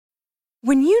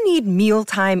When you need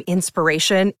mealtime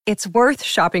inspiration, it's worth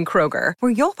shopping Kroger,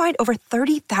 where you'll find over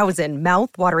 30,000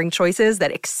 mouth-watering choices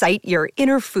that excite your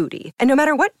inner foodie. And no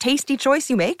matter what tasty choice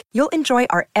you make, you'll enjoy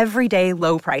our everyday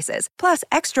low prices, plus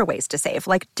extra ways to save,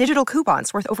 like digital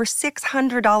coupons worth over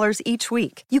 $600 each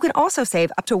week. You can also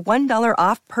save up to $1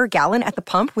 off per gallon at the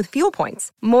pump with fuel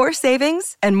points. More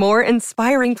savings and more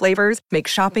inspiring flavors make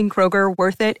shopping Kroger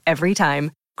worth it every time.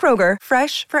 Kroger,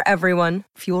 fresh for everyone.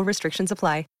 Fuel restrictions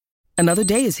apply. Another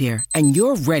day is here, and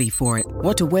you're ready for it.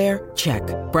 What to wear? Check.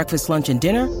 Breakfast, lunch, and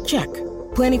dinner? Check.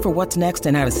 Planning for what's next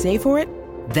and how to save for it?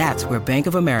 That's where Bank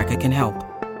of America can help.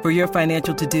 For your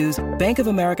financial to-dos, Bank of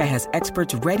America has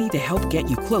experts ready to help get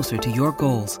you closer to your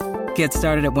goals. Get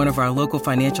started at one of our local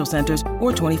financial centers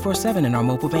or 24/7 in our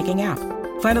mobile banking app.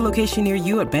 Find a location near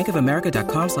you at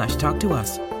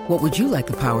bankofamerica.com/talktous. What would you like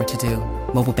the power to do?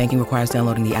 Mobile banking requires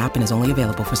downloading the app and is only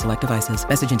available for select devices.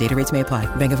 Message and data rates may apply.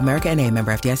 Bank of America N.A.,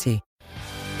 member FDIC.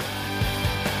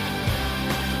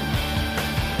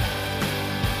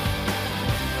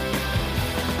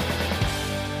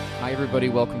 Hi, everybody.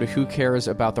 Welcome to Who Cares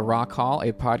About the Rock Hall,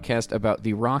 a podcast about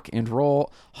the Rock and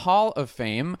Roll Hall of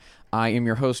Fame. I am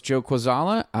your host, Joe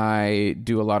Quazala. I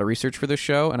do a lot of research for this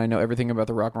show, and I know everything about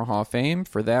the Rock and Roll Hall of Fame.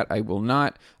 For that, I will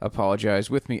not apologize.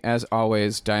 With me, as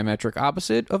always, diametric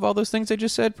opposite of all those things I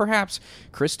just said, perhaps,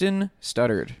 Kristen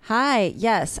Studdard. Hi.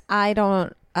 Yes, I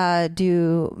don't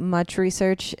do much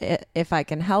research if I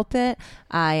can help it.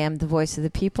 I am the voice of the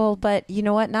people, but you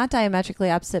know what? Not diametrically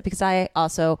opposite, because I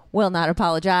also will not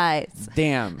apologize.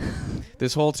 Damn.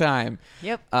 This whole time.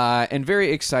 Yep. And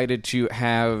very excited to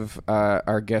have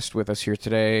our guest with us here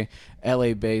today,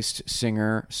 LA-based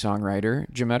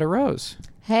singer-songwriter, Jametta Rose.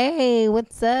 Hey,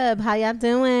 what's up? How y'all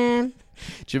doing?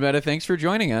 Jametta, thanks for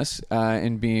joining us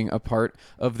and being a part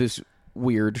of this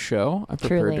weird show. I'm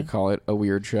prepared to call it a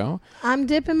weird show. I'm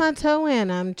dipping my toe in.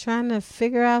 I'm trying to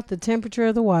figure out the temperature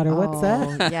of the water. What's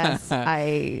up? Yes,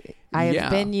 I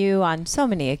have been you on so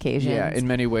many occasions. Yeah, in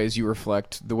many ways you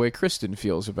reflect the way Kristen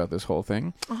feels about this whole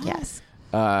thing. Oh. Yes.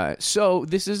 So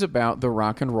this is about the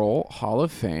Rock and Roll Hall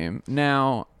of Fame.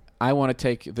 Now, I want to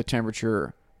take the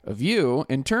temperature of you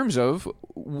in terms of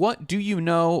what do you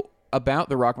know about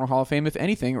the Rock and Roll Hall of Fame, if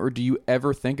anything, or do you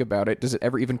ever think about it? Does it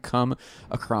ever even come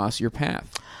across your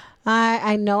path?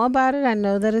 I know about it. I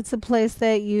know that it's a place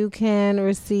that you can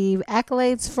receive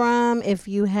accolades from if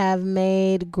you have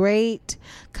made great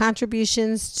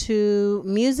contributions to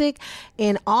music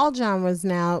in all genres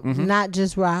now, not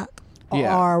just rock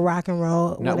or rock and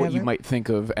roll. Not whatever. what you might think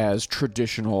of as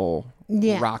traditional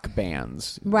rock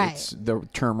bands. Right. The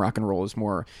term rock and roll is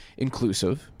more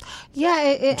inclusive. Yeah.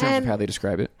 In terms of how they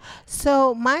describe it.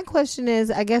 So my question is,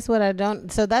 I guess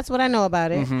so that's what I know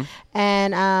about it.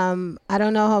 And I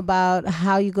don't know about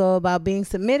how you go about being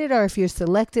submitted, or if you're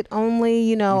selected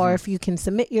only, or if you can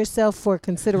submit yourself for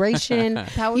consideration.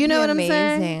 That would be what amazing.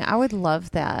 I'm saying? I would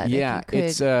love that. Yeah, We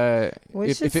if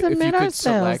should you submit could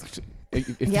ourselves. select,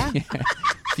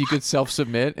 if you could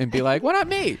self-submit and be like, "Why not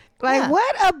me?"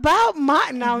 What about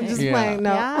my? No, I'm just playing.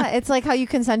 No. Yeah, it's like how you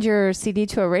can send your CD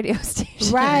to a radio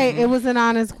station. Right. It was an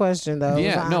honest question, though.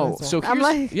 Yeah. No. So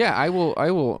here's, I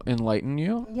will enlighten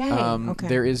you. Yay. Okay.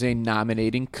 There is a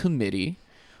nominating committee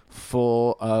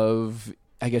full of,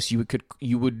 I guess you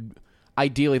would.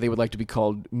 Ideally, they would like to be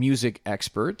called music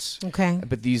experts. Okay.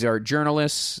 But these are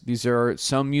journalists. These are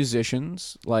some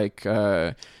musicians like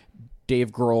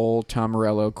Dave Grohl, Tom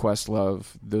Morello, Questlove.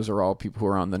 Those are all people who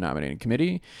are on the nominating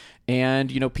committee. And,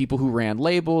 people who ran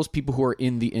labels, people who are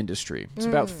in the industry. It's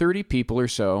about 30 people or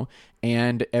so.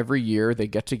 And every year they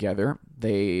get together.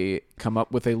 They come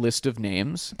up with a list of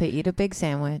names. They eat a big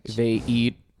sandwich. They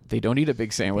don't eat a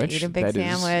big sandwich. They eat a big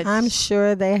sandwich. I'm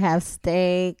sure they have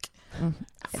steak.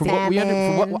 From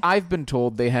what I've been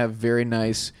told, they have very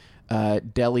nice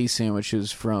deli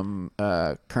sandwiches from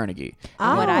Carnegie.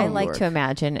 What I like to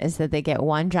imagine is that they get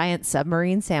one giant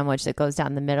submarine sandwich that goes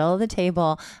down the middle of the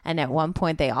table, and at one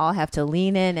point they all have to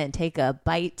lean in and take a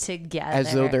bite together.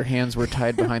 As though their hands were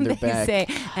tied behind their back.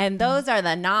 And those are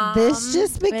the This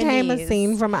just became a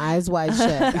scene from Eyes Wide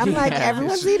Shut. I'm like,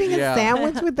 everyone's eating a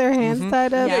sandwich with their hands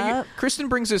tied up. Yeah, Kristen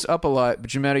brings this up a lot, but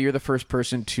Jametta, you're the first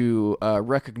person to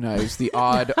recognize the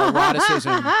odd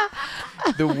eroticism,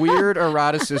 the weird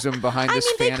eroticism behind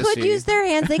this fantasy. They could use their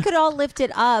hands. They could all lift it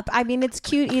up. I mean, it's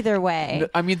cute either way.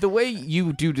 I mean, the way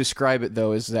you do describe it,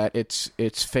 though, is that it's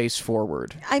face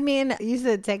forward. I mean, You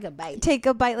said take a bite. Take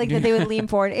a bite like that. They would lean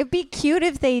forward. It'd be cute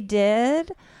if they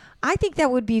did. I think that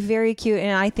would be very cute,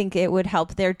 and I think it would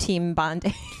help their team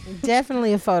bonding.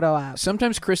 Definitely a photo op.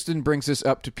 Sometimes Kristen brings this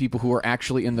up to people who are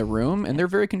actually in the room, and they're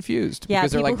very confused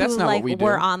because they're like, "That's not what we do."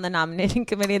 We're on the nominating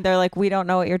committee. They're like, "We don't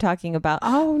know what you're talking about."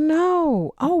 Oh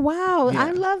no! Oh wow! Yeah.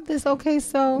 I love this. Okay,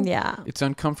 so Yeah, It's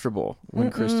uncomfortable when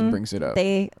Kristen brings it up.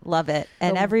 they love it,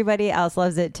 and everybody else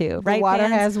loves it too. Right? water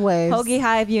fans? has waves. Hoagie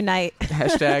Hive unite.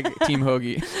 Hashtag Team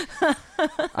Hoagie.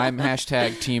 I'm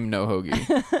hashtag Team No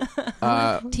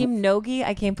Hoagie. Team Nogi.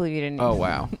 I can't believe you didn't. Oh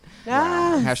wow.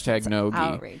 Ah. Hashtag Nogi.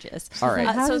 Outrageous. All right.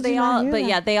 How So did they you not all, hear but that?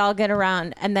 yeah, they all get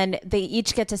around, and then they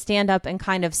each get to stand up and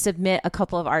kind of submit a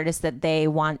couple of artists that they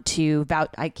want to vouch.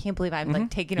 I can't believe I'm like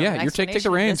taking over. Yeah, an you're take the explanation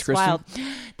of reins, this. Kristen. Wild.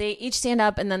 They each stand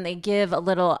up, and then they give a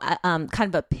little kind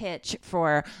of a pitch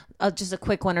for just a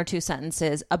quick 1 or 2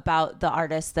 sentences about the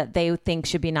artists that they think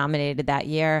should be nominated that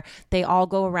year. They all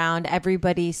go around.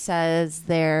 Everybody says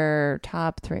their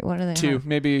top 3. What are they? 2,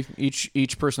 maybe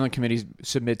each person on the committee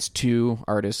submits 2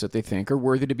 artists that they think are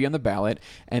worthy to be on the ballot,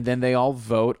 and then they all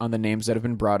vote on the names that have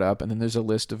been brought up, and then there's a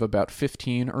list of about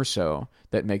 15 or so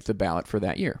that make the ballot for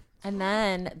that year. And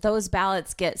then those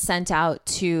ballots get sent out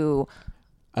to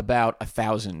About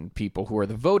 1,000 people who are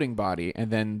the voting body,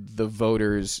 and then the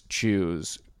voters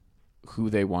choose who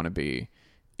they want to be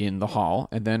in the hall,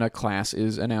 and then a class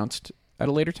is announced at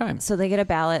a later time. So they get a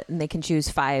ballot and they can choose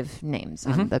 5 names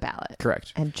on the ballot.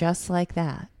 Correct. And just like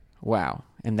that. Wow.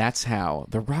 And that's how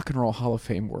the Rock and Roll Hall of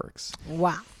Fame works.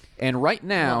 wow. And right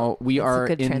now we that's a are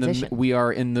good transition. we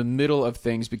are in the middle of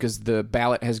things because the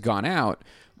ballot has gone out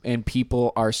and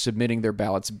people are submitting their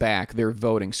ballots back. They're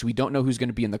voting. So we don't know who's going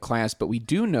to be in the class, but we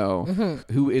do know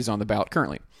who is on the ballot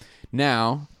currently.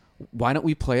 Now, why don't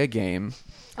we play a game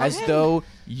as though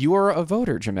you're a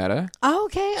voter, Jametta?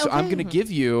 Okay. So I'm going to give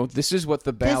you, this is what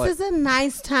the ballot... This is a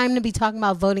nice time to be talking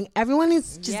about voting. Everyone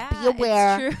needs to just be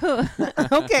aware. It's true.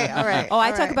 Okay, all right. Oh,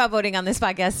 I talk about voting on this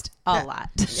podcast a lot.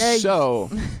 So,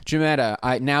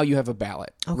 Jametta, now you have a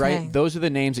ballot, Okay. right? Those are the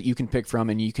names that you can pick from,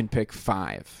 and you can pick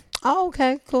 5. Oh,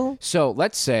 okay, cool. So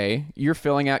let's say you're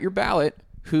filling out your ballot.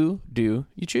 Who do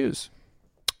you choose?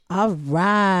 All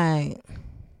right.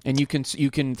 And you can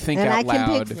think And out I can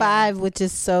loud. pick 5, which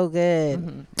is so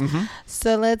good. Mm-hmm.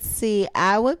 So let's see.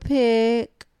 I would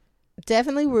pick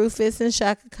definitely Rufus and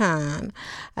Shaka Khan.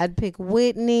 I'd pick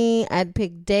Whitney. I'd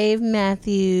pick Dave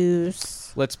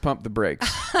Matthews. Let's pump the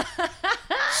brakes.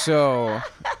 So,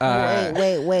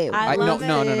 Wait. I love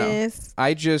no. this.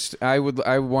 I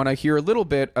want to hear a little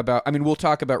bit about. I mean, we'll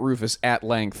talk about Rufus at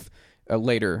length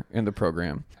later in the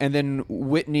program, and then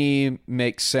Whitney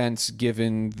makes sense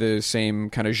given the same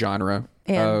kind of genre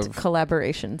And of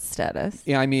collaboration status.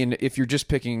 Yeah, I mean, if you're just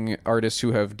picking artists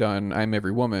who have done "I'm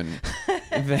Every Woman,"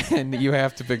 then you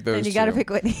have to pick those. And you got to two. pick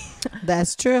Whitney.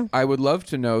 That's true. I would love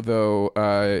to know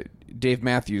though, Dave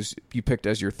Matthews, you picked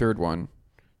as your 3rd one.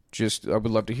 I would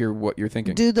love to hear what you're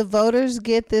thinking. Do the voters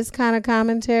get this kind of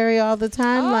commentary all the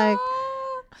time? Like,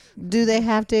 do they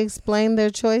have to explain their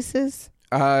choices?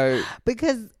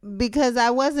 Because I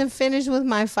wasn't finished with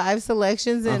my 5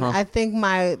 selections, and I think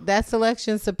that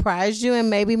selection surprised you, and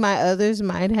maybe my others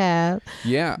might have.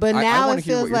 Yeah, But I now wanna it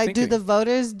hear feels what you're like, do thinking. the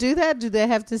voters do that? Do they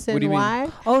have to What send do you mean? why?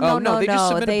 Oh, no, they just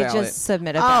submit a They ballot. just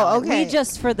submit a Oh, ballot. okay. We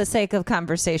just, for the sake of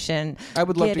conversation, I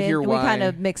would love get to hear in- why. We kind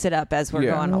of mix it up as we're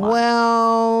Yeah. going along.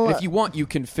 Well, And if you want, you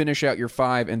can finish out your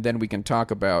 5, and then we can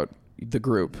talk about the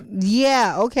group.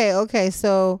 yeah. Okay.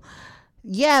 So,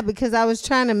 yeah, because I was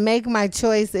trying to make my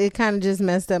choice. It kind of just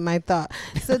messed up my thought.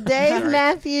 So Dave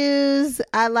Matthews,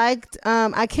 I liked.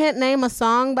 I can't name a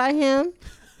song by him.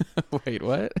 Wait,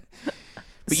 what?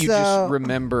 But you So, just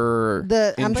remember I'm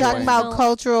talking enjoying- about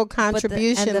cultural But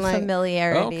contribution, and the like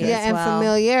familiarity. Okay. yeah, as and well.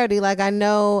 familiarity. Like I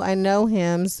know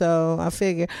him, so I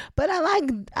figure. But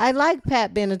I like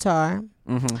Pat Benatar.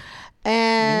 Mm-hmm.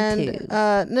 And Me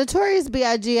too. Notorious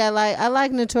B.I.G. I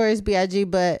like Notorious B.I.G.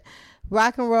 But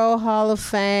Rock and Roll Hall of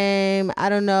Fame, I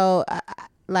don't know.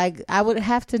 I would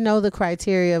have to know the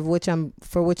criteria of which I'm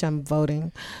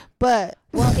voting. But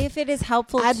Well, if it is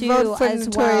helpful I'd to vote for as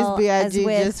Notorious well B.I.G.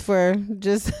 as with,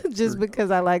 just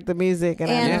because I like the music and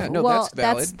and Yeah, no, well,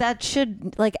 that's valid. that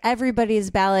should, like,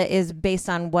 everybody's ballot is based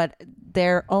on what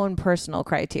their own personal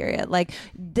criteria. Like,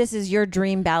 this is your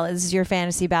dream ballot. This is your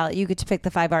fantasy ballot. You get to pick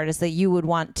the 5 artists that you would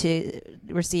want to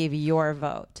receive your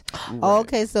vote.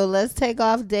 Okay, so let's take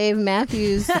off Dave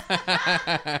Matthews.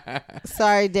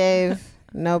 Sorry, Dave.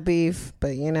 No beef,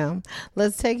 but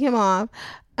let's take him off.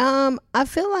 I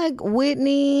feel like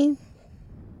Whitney,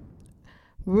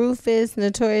 Rufus,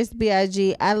 Notorious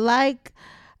B.I.G. I like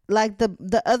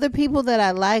the other people that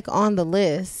I like on the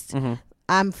list.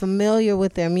 I'm familiar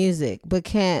with their music, but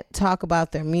can't talk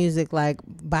about their music like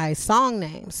by song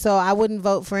names. So I wouldn't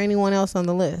vote for anyone else on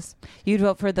the list. You'd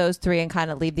vote for those three and kind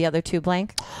of leave the other two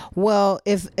blank? Well,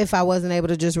 if I wasn't able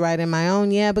to just write in my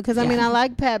own, yeah, because I mean, I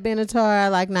like Pat Benatar, I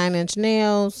like Nine Inch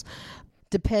Nails,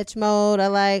 Depeche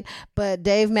Mode, but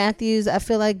Dave Matthews, I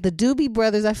feel like the Doobie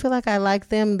Brothers, I feel like I like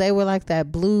them. They were like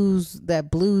that blues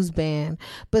band.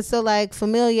 But so like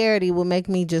familiarity will make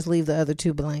me just leave the other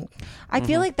two blank. I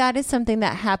feel like that is something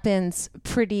that happens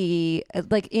pretty,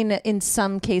 like in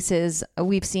some cases,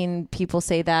 we've seen people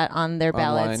say that on their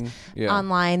ballots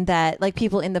online, that like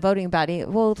people in the voting body,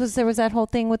 there was that whole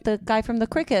thing with the guy from the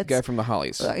Crickets. Guy from the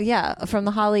Hollies. From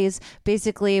the Hollies,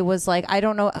 basically was like, I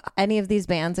don't know any of these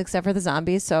bands except for the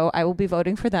Zombies, so I will be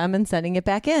voting for them and sending it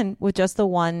back in with just the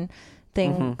one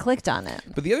thing clicked on it.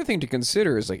 But the other thing to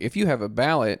consider is, like, if you have a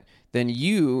ballot, then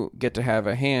you get to have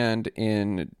a hand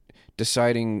in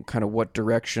deciding kind of what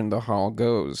direction the hall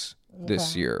goes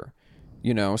this year.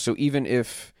 You know, so even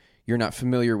if you're not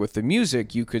familiar with the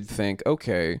music, you could think,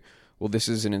 okay, well, this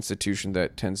is an institution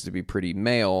that tends to be pretty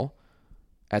male.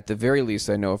 At the very least,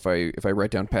 I know if I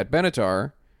write down Pat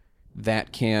Benatar,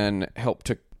 that can help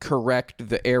to correct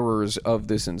the errors of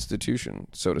this institution,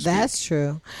 so to speak. That's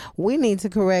true. We need to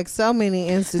correct so many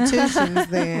institutions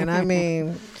then. I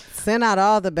mean, send out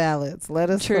all the ballots. Let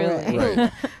us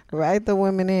write the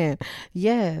women in.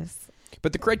 Yes.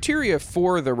 But the criteria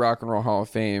for the Rock and Roll Hall of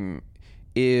Fame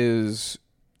is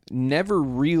never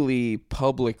really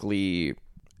publicly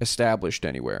established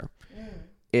anywhere.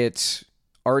 It's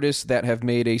artists that have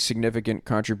made a significant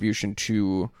contribution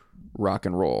to rock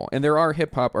and roll, and there are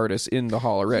hip hop artists in the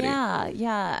hall already.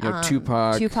 Yeah. You know,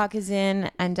 Tupac is in,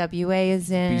 NWA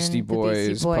is in, Beastie Boys,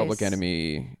 Beastie Boys. Public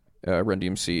Enemy, Run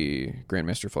DMC,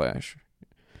 Grandmaster Flash.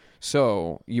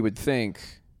 So you would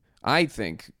think, I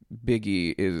think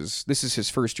Biggie this is his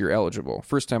first year eligible,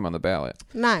 first time on the ballot.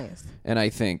 Nice. And I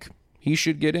think he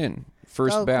should get in.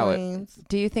 First ballot. Queens.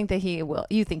 Do you think that he will?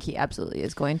 You think he absolutely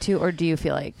is going to, or do you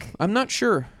feel like? I'm not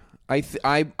sure.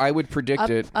 I would predict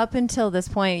it. Up until this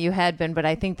point, you had been, but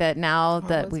I think that now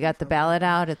that we got the ballot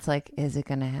out, it's like, is it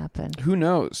going to happen? Who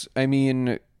knows? I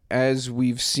mean, as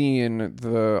we've seen,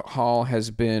 the hall has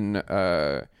been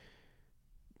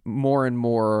more and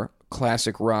more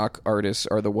classic rock artists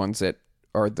are the ones that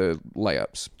are the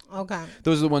layups. Okay.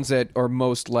 Those are the ones that are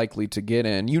most likely to get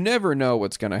in. You never know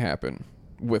what's going to happen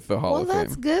with the Hall of Fame. Well,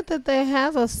 that's good that they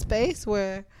have a space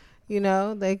where, you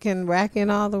know, they can rack in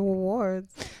all the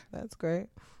rewards. That's great.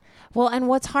 Well, and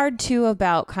what's hard too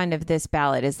about kind of this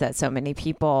ballot is that so many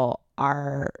people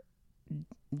are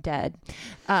dead.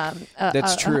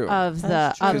 That's true. Of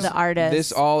the artists.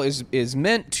 This all is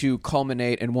meant to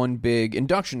culminate in one big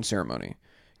induction ceremony.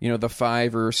 You know, the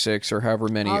 5 or 6 or however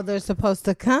many. Oh, they're supposed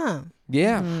to come.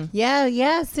 Yeah. Mm-hmm.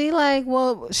 Yeah. See, like,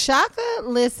 well, Shaka,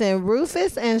 listen,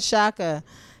 Rufus and Shaka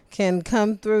can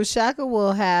come through. Shaka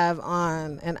will have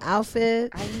on an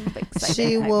outfit. I'm excited.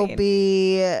 She will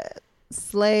be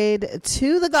slayed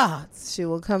to the gods. She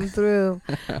will come through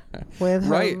with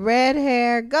her red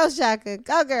hair. Go, Shaka.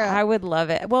 Go, girl. I would love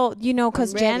it. Well, you know,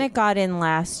 because Janet got in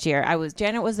last year.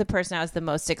 Janet was the person I was the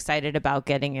most excited about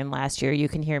getting in last year. You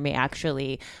can hear me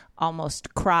actually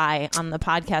almost cry on the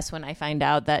podcast when I find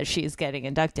out that she's getting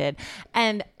inducted.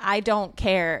 And I don't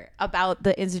care about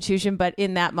the institution, but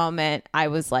in that moment, I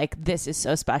was like, this is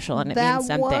so special and it means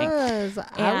something.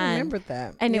 I remembered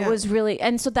that. And it was really,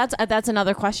 and so that's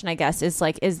another question, I guess, is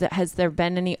like, has there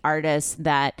been any artists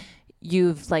that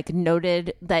you've like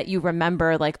noted that you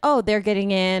remember, like, oh, they're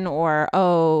getting in, or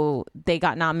oh, they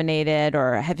got nominated,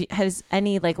 or has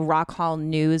any like Rock Hall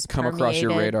news come across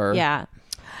your radar?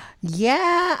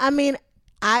 Yeah, I mean,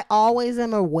 I always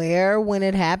am aware when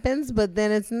it happens, but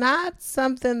then it's not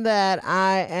something that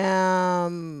I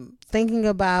am thinking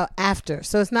about after.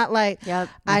 So it's not like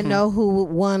I know who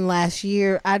won last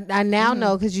year. I now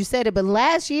know because you said it, but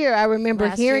last year I remember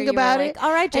hearing about it.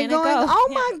 All right, Janet, and going, go. Oh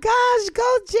my gosh,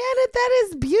 go Janet! That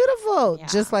is beautiful,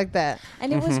 just like that.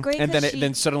 And it was great. And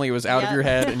then suddenly it was out of your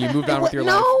head, and you moved on with your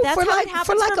life. No,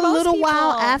 for like a little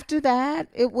while after that,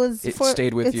 it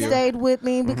stayed with you. It stayed with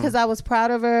me because I was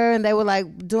proud of her, and they were like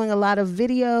doing a lot of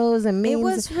videos and memes. It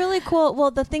was really cool.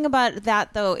 Well, the thing about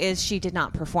that though is she did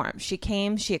not perform. She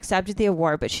came, she accepted the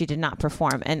award, but she did not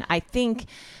perform. And I think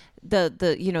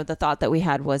the thought that we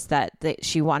had was that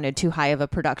she wanted too high of a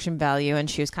production value, and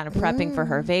she was kind of prepping for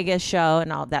her Vegas show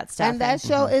and all that stuff. And that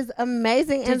show is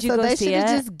amazing. Did and you so go they see should have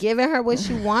it? just given her what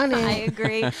she wanted. I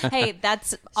agree. Hey,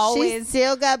 that's always. She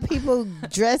still got people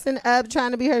dressing up,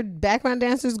 trying to be her background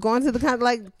dancers, going to the concert.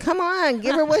 Like, come on,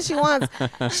 give her what she wants.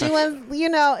 She was,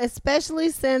 especially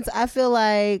since I feel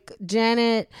like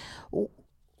Janet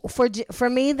for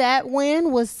me, that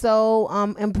win was so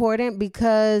important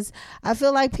because I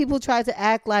feel like people tried to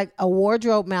act like a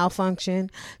wardrobe malfunction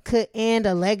could end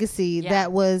a legacy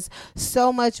that was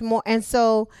so much more. And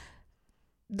so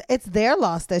it's their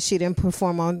loss that she didn't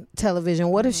perform on television.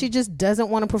 What if she just doesn't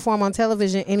want to perform on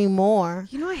television anymore?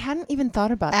 You know, I hadn't even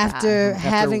thought about after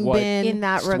having been in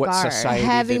that regard,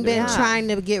 having been trying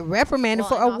to get reprimanded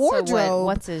for a wardrobe.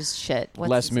 What's his shit?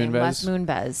 Les Moonves. Les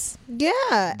Moonves.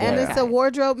 Yeah, and it's a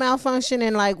wardrobe malfunction,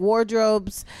 and like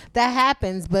wardrobes that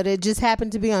happens, but it just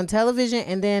happened to be on television,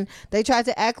 and then they tried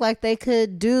to act like they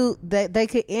could do that, they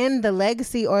could end the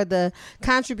legacy or the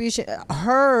contribution,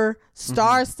 her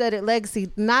star-studded legacy,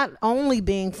 not only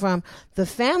being from the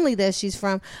family that she's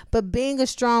from, but being a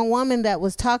strong woman that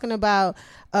was talking about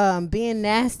being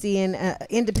nasty and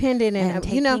independent and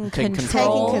taking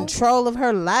control of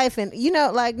her life, and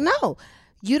no,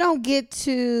 you don't get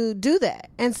to do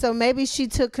that. And so maybe she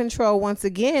took control once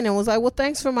again and was like, well,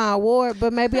 thanks for my award,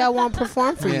 but maybe I won't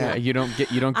perform for you. Yeah, you don't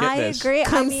get I this. agree.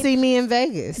 Come see me in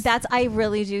Vegas. I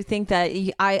really do think that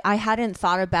I hadn't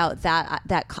thought about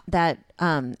that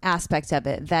aspect of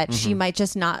it, that she might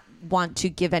just not want to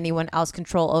give anyone else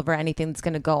control over anything that's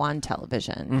going to go on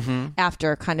television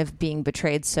after kind of being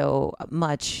betrayed so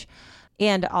much.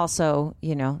 And also,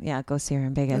 go see her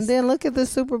in Vegas. And then look at the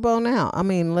Super Bowl now. I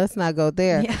mean, let's not go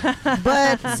there. Yeah.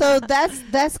 But so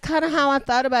that's kind of how I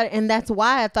thought about it. And that's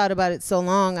why I thought about it so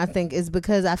long, I think, is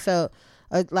because I felt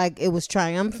like it was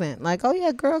triumphant. Like, oh,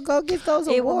 yeah, girl, go get those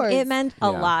awards. It meant a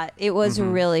lot. It was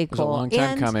really cool. It was a long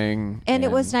time coming. And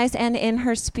it was nice. And in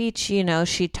her speech,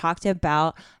 she talked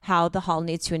about how the Hall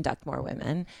needs to induct more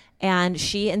women. And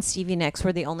she and Stevie Nicks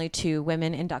were the only 2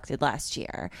 women inducted last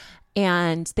year.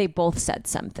 And they both said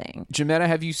something.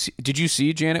 Jimetta, did you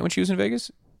see Janet when she was in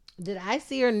Vegas? Did I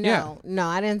see her? No. Yeah. No,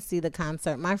 I didn't see the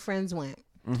concert. My friends went.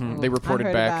 They reported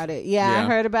I heard back. about it. Yeah, I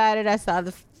heard about it. I saw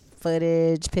the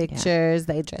footage, pictures.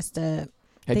 They dressed up.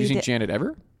 Had you seen Janet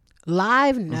ever?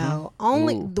 Live? No.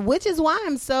 Only, which is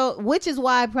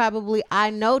why probably I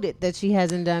noted that she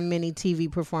hasn't done many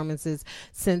TV performances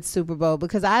since Super Bowl,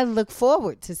 because I look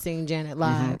forward to seeing Janet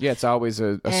live. Yeah, it's always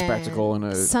a spectacle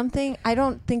and something. I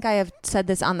don't think I have said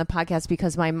this on the podcast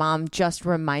because my mom just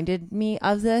reminded me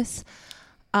of this.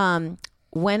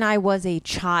 When I was a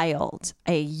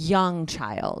young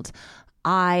child,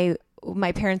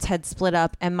 my parents had split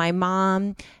up, and my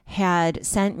mom had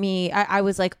sent me, I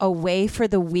was like away for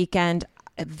the weekend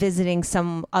visiting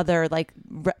some other like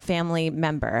family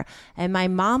member, and my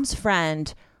mom's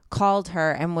friend called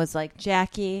her and was like,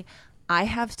 Jackie, I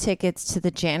have tickets to the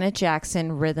Janet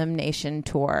Jackson Rhythm Nation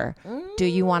tour. Do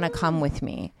you want to come with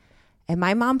me? And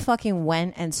my mom fucking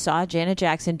went and saw Janet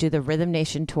Jackson do the Rhythm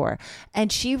Nation tour. And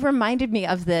she reminded me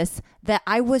of this, that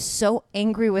I was so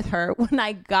angry with her when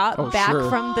I got back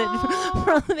from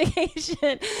the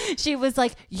vacation. She was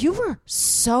like, you were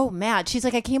so mad. She's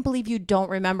like, I can't believe you don't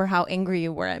remember how angry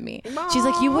you were at me. She's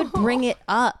like, you would bring it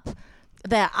up.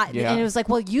 And it was like,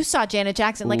 well, you saw Janet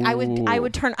Jackson. Like I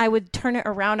would turn it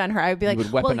around on her. I would be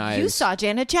like, well, you saw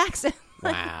Janet Jackson.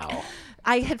 Wow.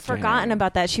 I had forgotten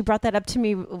about that. She brought that up to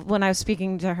me when I was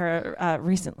speaking to her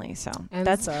recently. So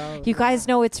you guys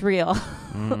know it's real.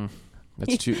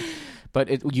 That's true.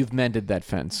 But you've mended that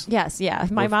fence. Yes, yeah.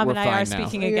 My mom and I are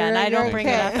speaking again. I don't bring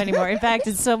it up anymore. In fact,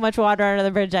 it's so much water under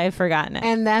the bridge, I've forgotten it.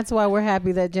 And that's why we're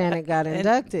happy that Janet got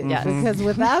inducted. Yes. Because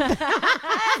without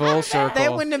that, full circle, they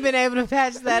wouldn't have been able to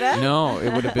patch that up. No,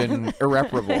 it would have been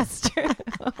irreparable. That's true.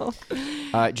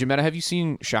 Jimetta, have you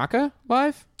seen Shaka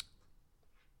live?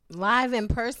 Live in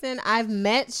person, I've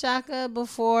met Shaka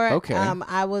before. Okay.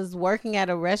 I was working at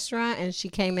a restaurant and she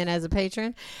came in as a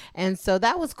patron, and so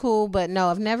that was cool. But no,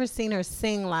 I've never seen her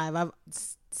sing live.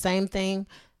 Same thing.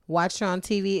 Watched her on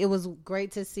TV. It was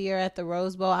great to see her at the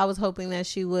Rose Bowl. I was hoping that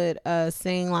she would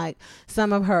sing like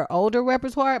some of her older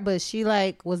repertoire, but she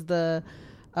like was the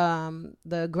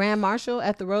Grand Marshal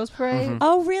at the Rose Parade.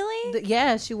 Oh, really?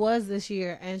 Yeah, she was this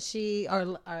year, and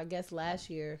or I guess last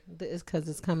year, is because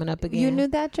it's coming up again. You knew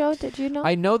that, Joe? Did you know?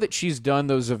 I know that she's done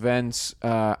those events.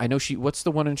 I know what's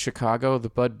the one in Chicago? The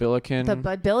Bud Billiken. The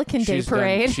Bud Billiken Day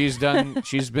Parade. She's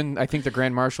been, I think, the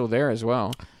Grand Marshal there as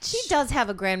well. She does have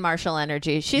a Grand Marshal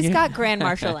energy. She's got Grand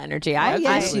Marshal energy.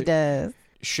 She does.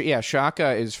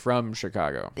 Shaka is from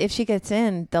Chicago. If she gets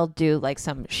in, they'll do like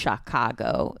some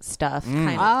Chicago stuff. Kind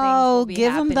of oh,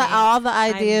 give them all the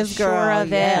ideas, I'm girl. Sure of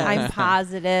yes. it. I'm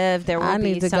positive there will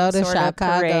be some sort of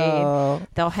parade.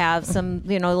 They'll have some,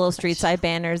 little street side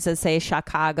banners that say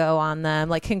Chicago on them,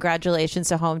 like congratulations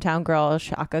to hometown girl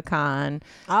Shaka Khan.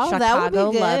 Oh, Chicago that would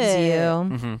be good. loves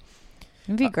you. Mm-hmm.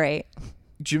 It'd be great.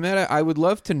 Jimetta, I would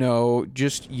love to know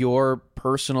just your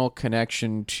personal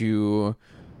connection to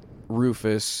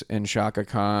Rufus and Chaka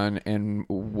Khan and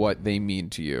what they mean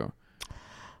to you?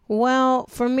 Well,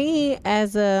 for me,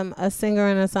 as a singer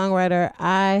and a songwriter,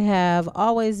 I have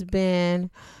always been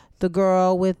the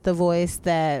girl with the voice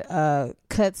that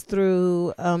cuts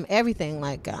through everything.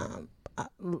 Like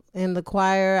in the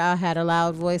choir, I had a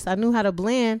loud voice. I knew how to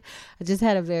blend. I just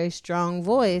had a very strong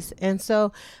voice. And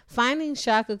so finding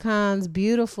Chaka Khan's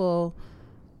beautiful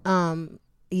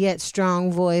yet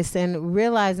strong voice and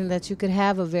realizing that you could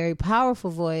have a very powerful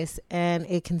voice and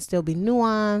it can still be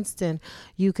nuanced, and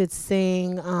you could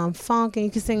sing funk, and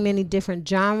you could sing many different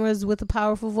genres with a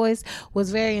powerful voice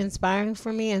was very inspiring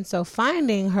for me. And so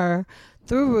finding her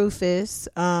through Rufus,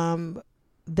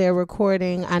 their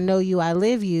recording I Know You, I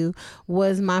Live You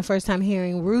was my first time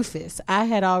hearing Rufus. I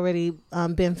had already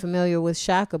been familiar with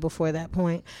Chaka before that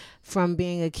point from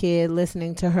being a kid,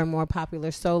 listening to her more popular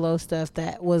solo stuff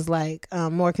that was like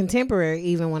more contemporary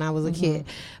even when I was a kid.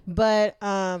 But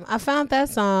I found that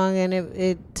song, and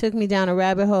it took me down a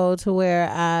rabbit hole to where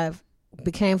I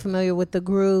became familiar with the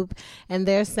group and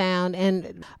their sound.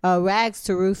 And Rags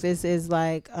to Rufus is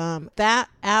like that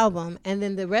album, and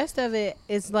then the rest of it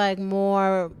is like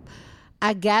more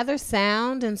I gather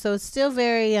sound, and so it's still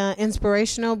very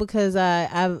inspirational because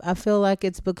I feel like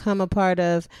it's become a part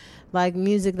of like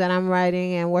music that I'm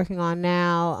writing and working on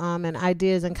now, and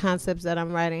ideas and concepts that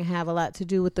I'm writing have a lot to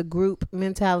do with the group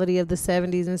mentality of the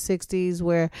 70s and 60s,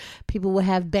 where people would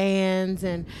have bands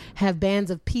and have bands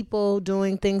of people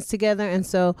doing things together. And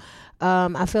so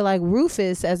I feel like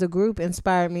Rufus as a group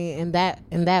inspired me in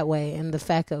that way, and the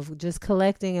fact of just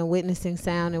collecting and witnessing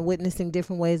sound and witnessing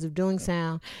different ways of doing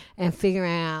sound and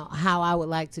figuring out how I would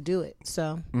like to do it.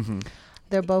 So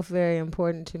they're both very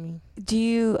important to me. Do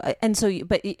you, and so, you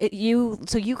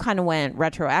kind of went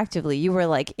retroactively. You were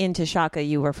like into Chaka,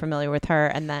 you were familiar with her,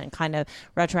 and then kind of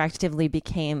retroactively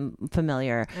became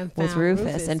familiar with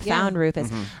Rufus and found Rufus.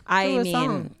 I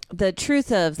mean, the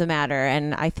truth of the matter,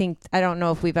 and I don't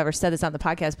know if we've ever said this on the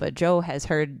podcast, but Joe has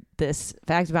heard this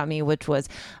fact about me, which was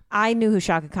I knew who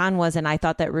Chaka Khan was, and I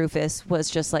thought that Rufus was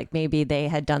just like maybe they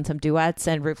had done some duets,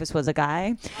 and Rufus was a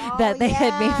guy that they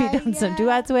had maybe done some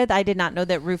duets with. I did not know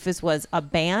that Rufus was a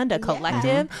band, a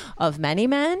collective of many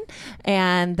men,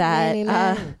 and that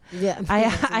I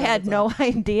had no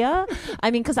idea.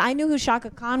 I mean, because I knew who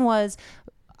Chaka Khan was.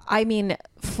 I mean,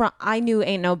 I knew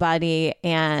Ain't Nobody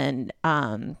and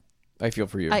I Feel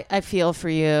For You. I Feel For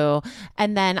You.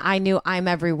 And then I knew I'm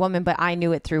Every Woman, but I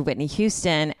knew it through Whitney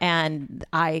Houston. And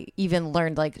I even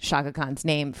learned like Chaka Khan's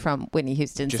name from Whitney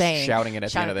Houston just saying shouting it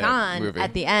at Chaka the end of Khan that movie.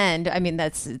 at the end. I mean,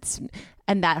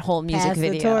 and that whole music Pass the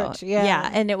video. torch, yeah.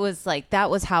 And it was like, that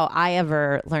was how I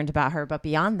ever learned about her. But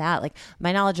beyond that, like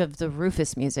my knowledge of the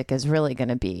Rufus music is really going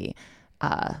to be,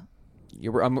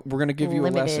 we're going to give you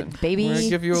limited, a lesson. Baby. We're going to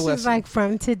give you a She's lesson. like,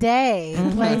 from today,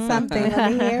 play something.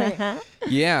 Let me hear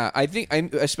it. Yeah, I think,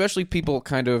 especially people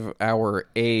kind of our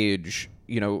age,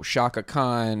 Chaka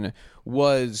Khan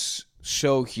was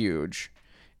so huge,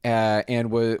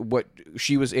 and what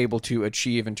she was able to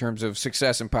achieve in terms of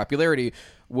success and popularity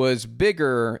was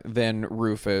bigger than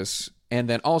Rufus. And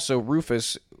then also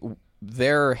Rufus,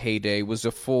 their heyday was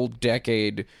a full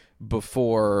decade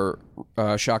before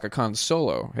Chaka Khan's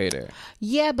solo heyday.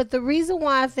 Yeah, but the reason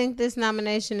why I think this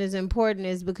nomination is important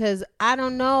is because I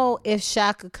don't know if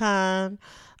Chaka Khan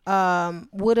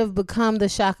would have become the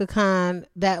Chaka Khan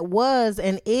that was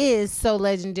and is so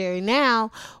legendary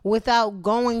now without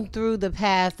going through the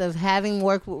path of having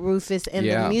worked with Rufus and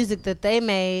the music that they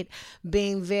made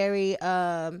being very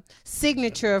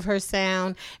signature of her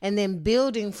sound, and then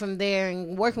building from there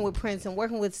and working with Prince and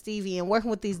working with Stevie and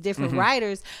working with these different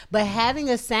writers, but having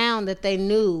a sound that they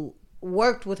knew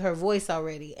worked with her voice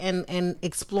already, and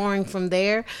exploring from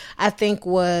there, I think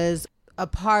was a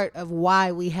part of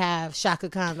why we have Chaka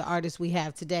Khan, the artist we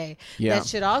have today. That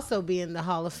should also be in the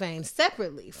Hall of Fame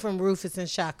separately from Rufus and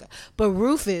Chaka. But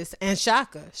Rufus and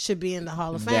Chaka should be in the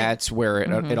Hall of Fame. That's where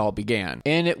it all began.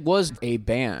 And it was a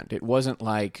band. It wasn't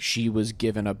like she was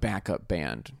given a backup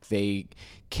band. They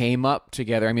came up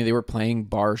together. I mean, they were playing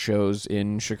bar shows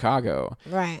in Chicago.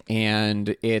 Right.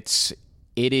 And it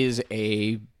is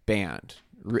a band.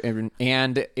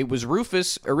 And it was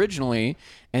Rufus originally,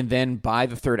 and then by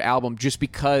the third album, just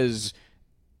because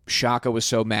Chaka was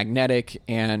so magnetic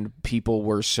and people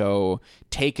were so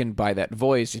taken by that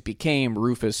voice, it became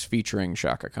Rufus featuring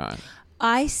Chaka Khan.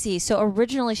 I see. So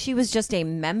originally she was just a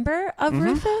member of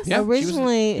Rufus? Yeah,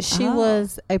 originally she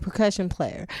was a percussion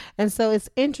player. And so it's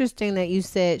interesting that you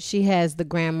said she has the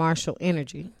Grand Marshal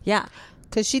energy. Yeah.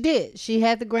 Because she did. She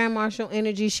had the Grand Marshal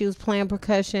energy. She was playing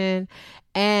percussion.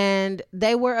 And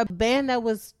they were a band that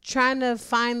was trying to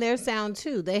find their sound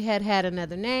too. They had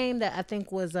another name that I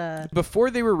think was Before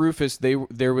they were Rufus,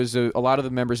 there was a lot of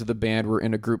the members of the band were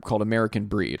in a group called American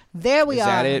Breed. There we Is are.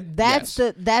 that it? That's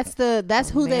Yes. that's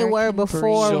who they were American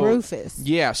before So- Rufus.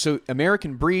 Yeah, so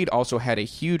American Breed also had a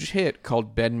huge hit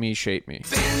called Bend Me, Shape Me.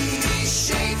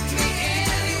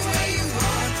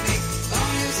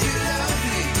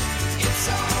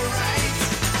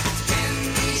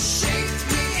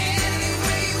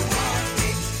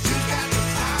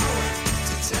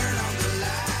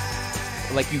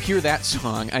 Like, you hear that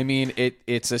song, I mean,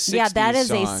 it's a 60s Yeah, that is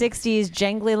song. a 60s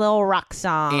jangly little rock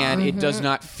song. And it does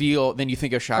not feel. Then you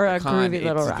think of Shaka Or a Khan. groovy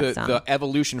little It's rock song. the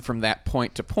evolution from that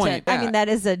point to point. I mean, that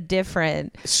is a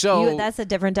different. So- that's a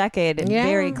different decade, and Yeah.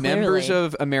 very clearly. Members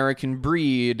of American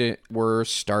Breed were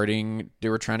starting. They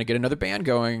were trying to get another band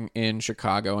going in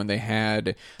Chicago, and they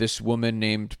had this woman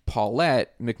named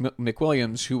Paulette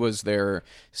McWilliams, who was their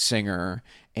singer,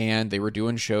 and they were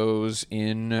doing shows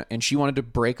and she wanted to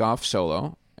break off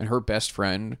solo, and her best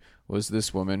friend was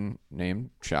this woman named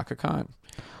Shaka Khan.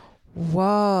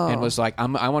 Whoa. And was like, I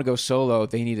want to go solo.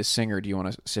 They need a singer. Do you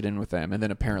want to sit in with them? And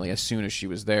then apparently, as soon as she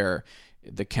was there,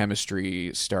 the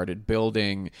chemistry started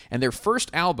building. And their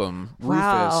first album,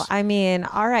 Wow, Rufus. I mean,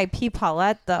 R.I.P.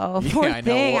 Paulette though. Yeah, Poor I know.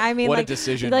 thing. What- I mean, what a like,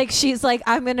 decision. Like she's like,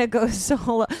 I'm gonna go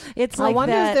solo. It's I like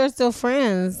wonder that. if they're still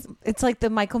friends. It's like the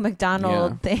Michael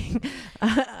McDonald thing.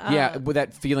 Yeah, with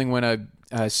that feeling when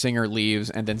a singer leaves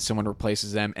and then someone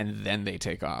replaces them and then they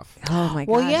take off. Oh my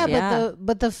god. Well, yeah,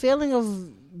 but the feeling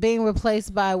of being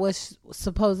replaced by what's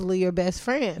supposedly your best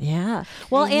friend. yeah.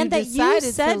 Well, You and that you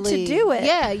decided said to leave. do it.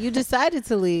 Yeah, you decided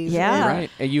to leave. Yeah. Right.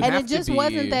 And you and have it just to be,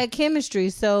 wasn't that chemistry.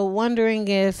 So wondering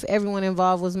if everyone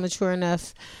involved was mature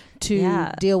enough to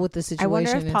Yeah. deal with the situation. I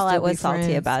wonder if and Paulette still be was salty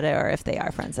friends. about it, or if they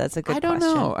are friends. That's a good I don't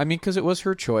question. know. I mean, because it was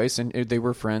her choice, and they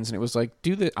were friends, and it was like,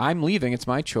 I'm leaving. It's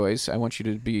my choice. I want you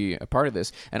to be a part of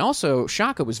this. And also,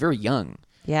 Shaka was very young.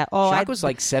 Yeah. Oh, Shaka I'd- was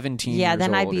like 17. Yeah, years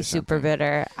then I'd old be or super something.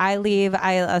 bitter. I leave. A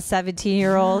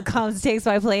 17-year-old comes, takes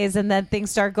my place, and then things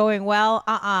start going well.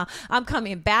 I'm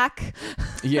coming back.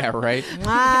 Yeah, right.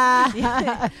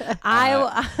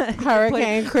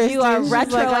 Hurricane Kristen. You are She's like,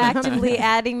 retroactively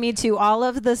adding me to all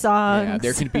of the songs. Yeah,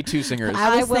 there can be two singers.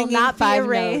 I I was will singing not be 5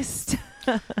 erased.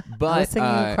 I was But singing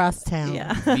across town.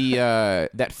 Yeah. the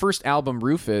that first album,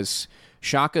 Rufus,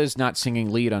 Shaka's not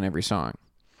singing lead on every song.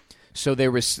 So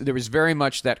there was very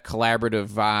much that collaborative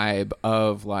vibe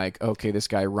of like, okay, this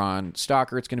guy Ron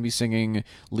Stockert's going to be singing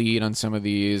lead on some of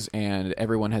these, and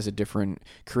everyone has a different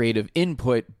creative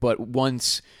input. But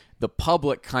once the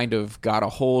public kind of got a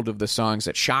hold of the songs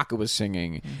that Shaka was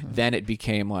singing, then it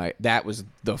became like that was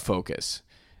the focus.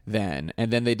 Then and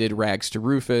then they did Rags to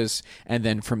Rufus, and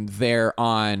then from there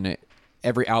on,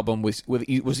 every album was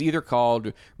either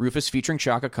called Rufus featuring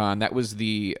Shaka Khan. That was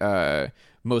the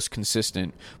most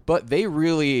consistent, but they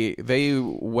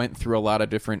went through a lot of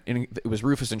different. It was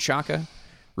Rufus and Shaka,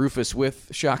 Rufus with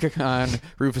Shaka Khan,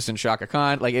 Rufus and Shaka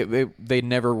Khan. Like they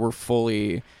never were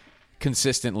fully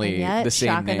consistently And yet, the same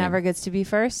Shaka name. never gets to be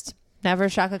first. Never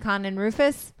Shaka Khan and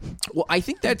Rufus. Well, I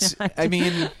think that's. I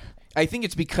mean, I think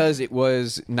it's because it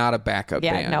was not a backup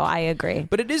Yeah, band. no, I agree.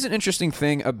 But it is an interesting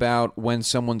thing about when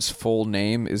someone's full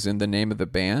name is in the name of the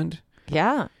band,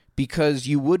 Yeah. because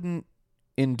you wouldn't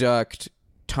induct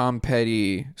Tom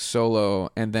Petty solo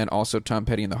and then also Tom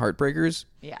Petty and the Heartbreakers.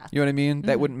 Yeah. You know what I mean?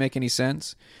 That wouldn't make any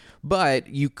sense. But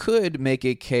you could make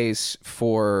a case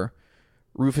for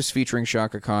Rufus featuring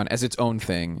Shaka Khan as its own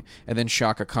thing, and then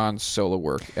Shaka Khan's solo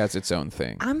work as its own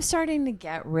thing. I'm starting to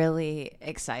get really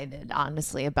excited,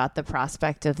 honestly, about the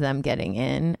prospect of them getting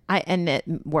in. And it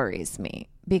worries me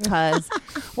because,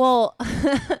 well,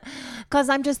 because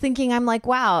I'm just thinking, I'm like,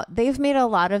 wow, they've made a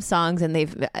lot of songs,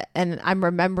 and I'm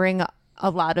remembering a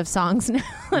lot of songs now,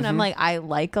 and I'm like, I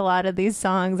like a lot of these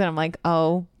songs, and I'm like,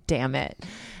 oh, damn it.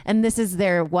 And this is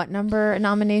their what number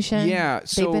nomination? Yeah,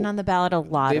 so they've been on the ballot a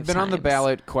lot of They've been on the times.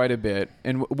 ballot quite a bit,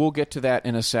 and we'll get to that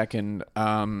in a second.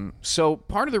 So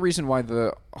part of the reason why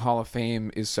the Hall of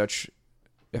Fame is such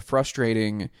a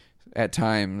frustrating at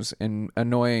times and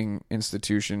annoying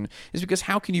institution is because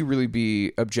how can you really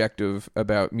be objective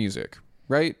about music,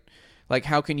 right? Like,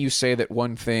 how can you say that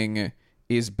one thing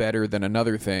is better than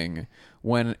another thing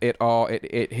when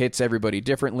it hits everybody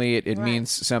differently? It means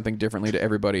something differently to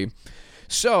everybody.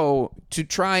 So to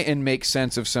try and make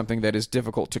sense of something that is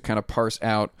difficult to kind of parse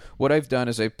out, what I've done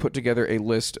is I've put together a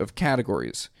list of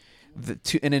categories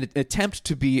in an attempt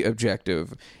to be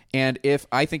objective. And if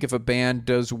a band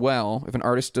does well, if an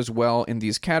artist does well in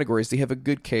these categories, they have a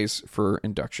good case for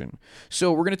induction.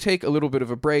 So we're going to take a little bit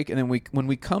of a break, and then when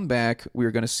we come back,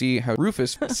 we're going to see how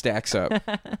Rufus stacks up.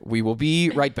 We will be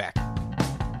right back.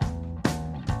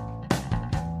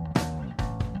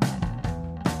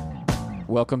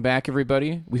 Welcome back,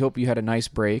 everybody. We hope you had a nice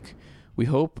break. We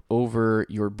hope over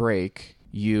your break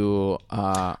you...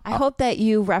 I hope that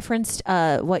you referenced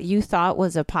what you thought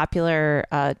was a popular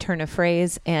turn of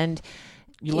phrase, and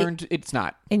you learned it's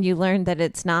not. And you learned that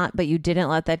it's not, but you didn't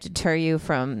let that deter you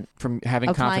from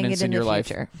having confidence in your life.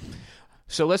 Future.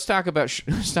 So let's talk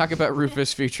about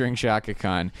Rufus featuring Chaka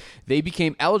Khan. They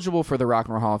became eligible for the Rock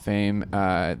and Roll Hall of Fame,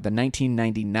 the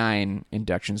 1999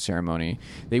 induction ceremony.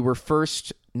 They were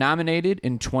first nominated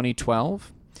in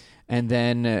 2012, and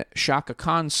then Chaka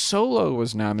Khan solo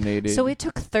was nominated. So it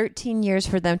took 13 years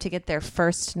for them to get their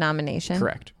first nomination?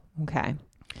 Correct. Okay.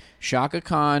 Chaka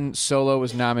Khan solo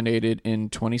was nominated in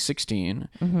 2016,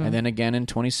 and then again in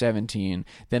 2017.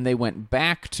 Then they went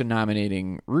back to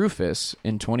nominating Rufus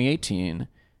in 2018,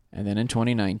 and then in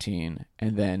 2019,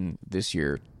 and then this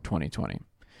year, 2020.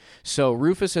 So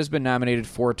Rufus has been nominated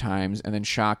 4 times, and then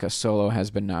Chaka solo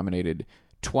has been nominated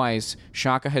twice.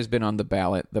 Chaka has been on the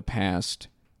ballot the past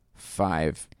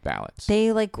 5 ballots. They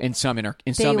in some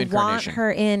incarnation. They want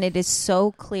her in. It is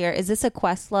so clear. Is this a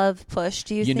Questlove push,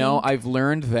 do you think? You know, I've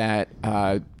learned that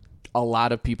a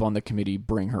lot of people on the committee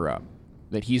bring her up.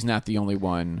 That he's not the only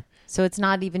one. So it's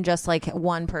not even just like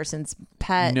one person's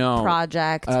pet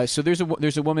project. So there's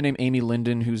a woman named Amy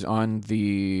Linden who's on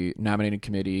the nominating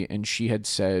committee, and she had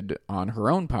said on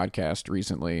her own podcast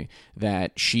recently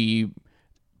that she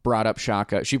brought up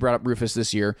Chaka. She brought up Rufus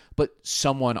this year, but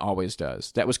someone always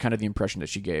does. That was kind of the impression that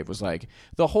she gave, was like,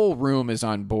 the whole room is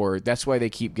on board. That's why they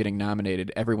keep getting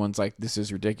nominated. Everyone's like, this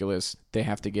is ridiculous. They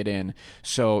have to get in.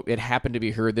 So it happened to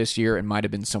be her this year. It might have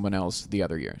been someone else the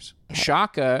other years.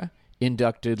 Chaka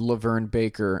inducted Laverne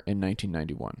Baker in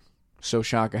 1991. So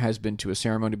Chaka has been to a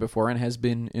ceremony before and has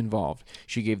been involved.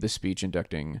 She gave the speech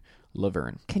inducting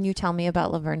Laverne. Can you tell me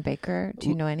about Laverne Baker? Do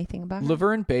you know anything about her?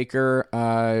 Laverne Baker,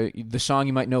 the song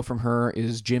you might know from her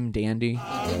is Jim Dandy.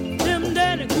 Jim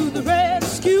Dandy to the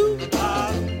rescue.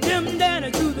 Jim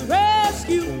Dandy to the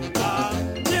rescue.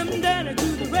 Jim Dandy to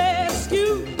the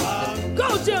rescue.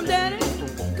 Go, Jim Dandy.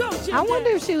 Go, Jim Dandy. I wonder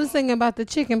if she was singing about the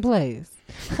chicken place.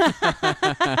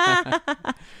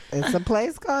 It's a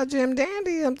place called Jim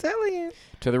Dandy, I'm telling you.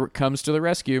 Comes to the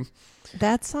rescue.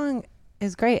 That song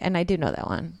is great, and I do know that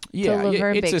one. Yeah, so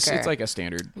Laverne Baker. It's like a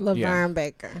standard. Laverne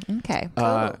Baker. Okay.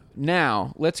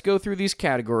 Now, let's go through these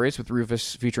categories with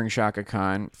Rufus featuring Chaka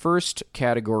Khan. First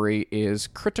category is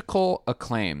critical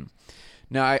acclaim.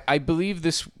 Now, I believe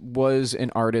this was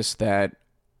an artist that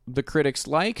the critics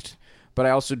liked, but I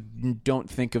also don't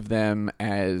think of them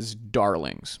as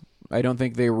darlings. I don't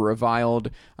think they were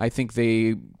reviled. I think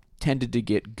they tended to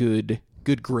get good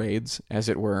grades, as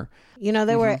it were. You know,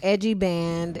 they were an edgy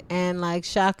band, and like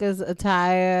Chaka's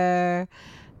attire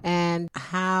and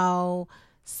how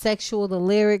sexual the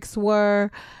lyrics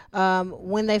were.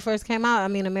 When they first came out, I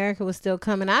mean, America was still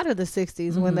coming out of the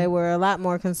 60s when they were a lot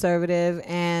more conservative.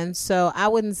 And so I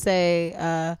wouldn't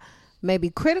say maybe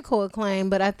critical acclaim,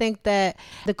 but I think that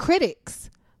the critics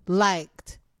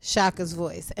liked Chaka's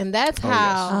voice. And that's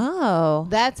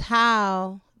that's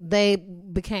how they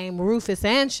became Rufus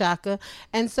and Chaka.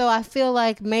 And so I feel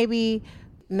like maybe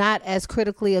not as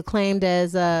critically acclaimed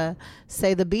as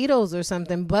say the Beatles or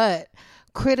something, but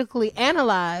critically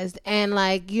analyzed and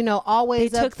like, you know,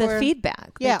 always they took the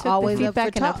feedback. Yeah, they took always the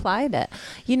feedback and applied it.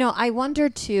 You know, I wonder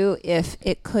too if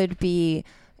it could be,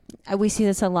 we see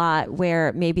this a lot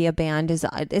where maybe a band is,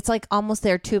 it's like almost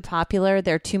they're too popular,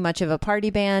 they're too much of a party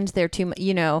band, they're too,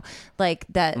 you know, like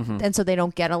that, and so they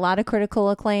don't get a lot of critical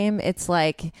acclaim. It's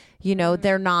like, you know,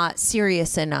 they're not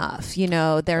serious enough, you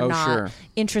know, they're not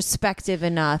introspective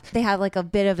enough. They have like a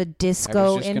bit of a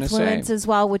disco influence as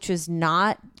well, which is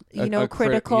not, you know,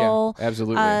 critical. Yeah,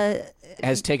 absolutely.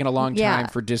 Has taken a long time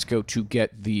for disco to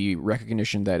get the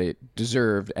recognition that it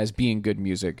deserved as being good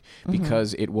music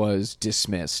because it was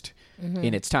dismissed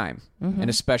in its time, and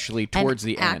especially towards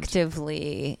the end.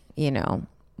 Actively, you know,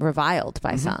 reviled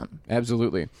by some.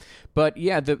 Absolutely. But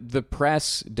yeah, the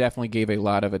press definitely gave a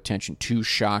lot of attention to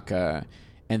Chaka,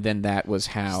 and then that was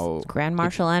how... Grand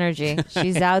Marshal energy.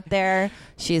 She's out there.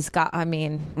 She's got, I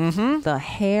mean, the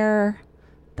hair...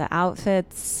 The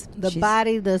outfits, the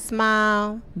body, the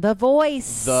smile, the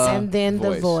voice, and then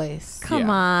the voice. Come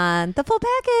on, the full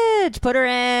package. Put her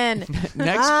in.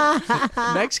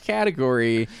 Next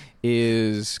category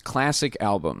is classic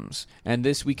albums. And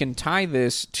we can tie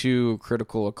this to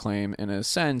critical acclaim in a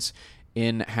sense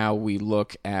in how we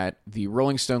look at the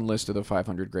Rolling Stone list of the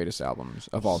 500 greatest albums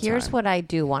of all time. Here's what I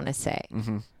do want to say.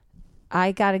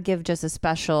 I got to give just a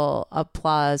special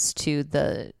applause to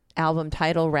the album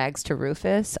title, Rags to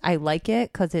Rufus. I like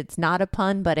it because it's not a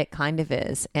pun, but it kind of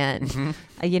is. And,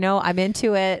 I'm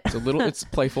into it. It's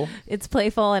playful. It's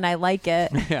playful and I like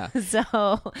it. Yeah.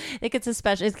 So it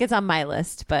gets on my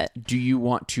list. But do you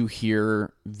want to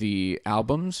hear the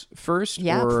albums first?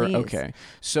 Yeah, please. Okay.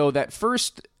 So that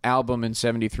first album in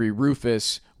 73,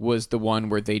 Rufus, was the one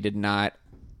where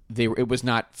it was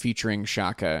not featuring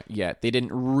Shaka yet. They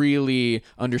didn't really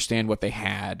understand what they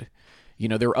had.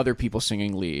 There were other people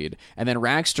singing lead. And then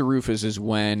Rags to Rufus is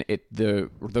when the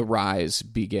rise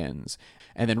begins.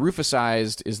 And then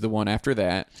Rufusized is the one after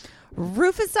that.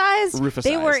 Rufusized?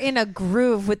 They were in a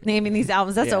groove with naming these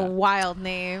albums. That's a wild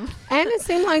name. And it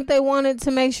seemed like they wanted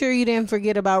to make sure you didn't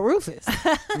forget about Rufus.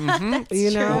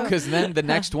 Because then the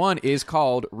next one is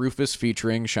called Rufus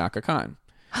featuring Shaka Khan.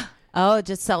 Oh,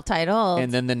 just self-titled.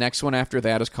 And then the next one after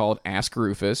that is called Ask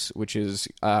Rufus, which is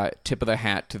tip of the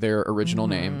hat to their original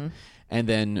name. And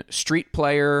then Street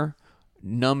Player,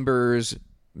 Numbers,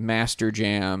 Master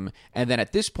Jam. And then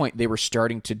at this point, they were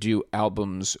starting to do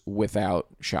albums without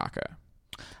Shaka.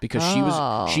 Because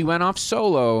she went off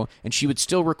solo, and she would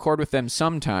still record with them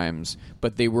sometimes,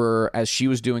 but as she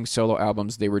was doing solo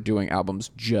albums, they were doing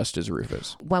albums just as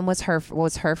Rufus. When was her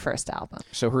first album?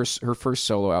 So her first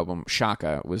solo album,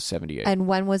 Shaka, was 78. And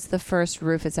when was the first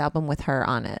Rufus album with her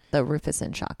on it? The Rufus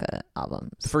and Shaka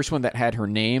albums. The first one that had her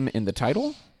name in the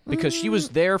title? Because she was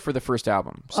there for the first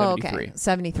album, 73. Oh, okay.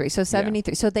 73. So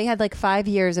 73. Yeah. So they had like 5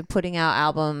 years of putting out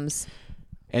albums.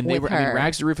 And they were,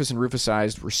 Rags to Rufus and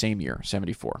Rufusized were same year,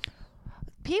 74.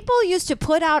 People used to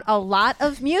put out a lot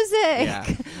of music.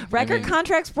 Yeah. Record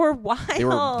contracts were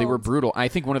wild. They were brutal. I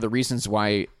think one of the reasons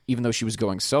why, even though she was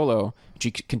going solo, she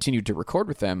continued to record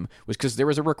with them was because there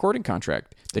was a recording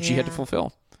contract that she had to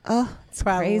fulfill. Oh, it's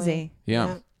crazy.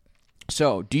 Yeah.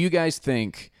 So, do you guys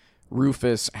think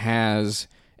Rufus has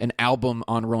an album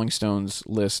on Rolling Stone's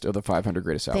list of the 500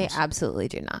 greatest albums? They absolutely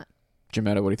do not.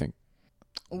 Jametta, what do you think?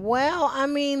 Well, I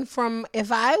mean,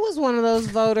 if I was one of those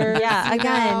voters,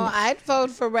 I'd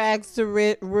vote for Rags to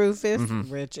Rufus.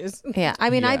 Riches. Yeah, I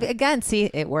mean,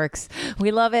 see, it works.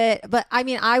 We love it, but I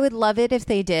mean, I would love it if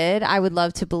they did. I would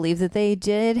love to believe that they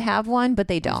did have one, but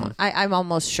they don't. I'm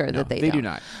almost sure that they don't. They do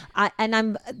not. I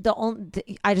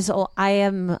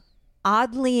am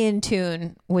oddly in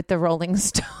tune with the Rolling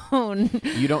Stone.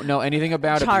 You don't know anything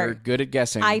about chart. it. You're good at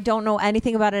guessing. I don't know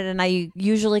anything about it, and I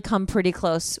usually come pretty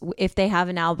close if they have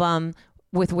an album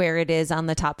with where it is on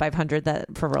the top 500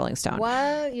 for Rolling Stone.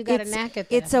 Well, you got a knack at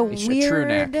that. It's a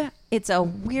weird. It's a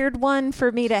weird one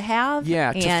for me to have.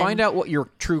 Yeah, to find out what your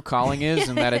true calling is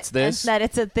and that it's this. And that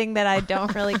it's a thing that I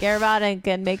don't really care about and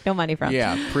can make no money from.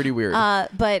 Yeah, pretty weird.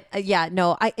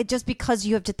 Just because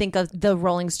you have to think of the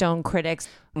Rolling Stone critics,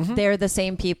 they're the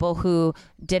same people who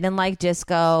didn't like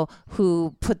disco,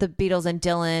 who put the Beatles and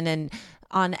Dylan and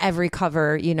on every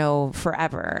cover,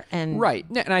 forever. And right.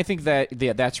 And I think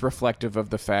that's reflective of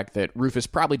the fact that Rufus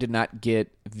probably did not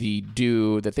get the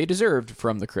due that they deserved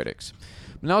from the critics.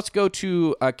 Now let's go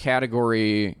to a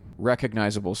category,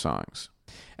 recognizable songs.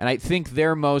 And I think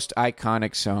their most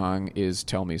iconic song is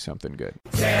Tell Me Something Good.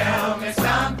 Tell me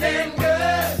something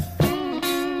good.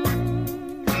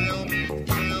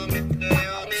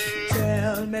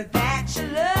 Tell me that you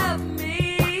love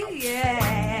me,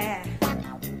 yeah.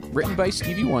 Written by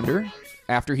Stevie Wonder.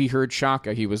 After he heard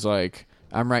Shaka, he was like,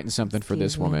 I'm writing something for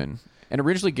this woman. And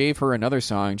originally gave her another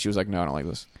song. And she was like, no, I don't like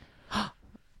this.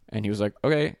 And he was like,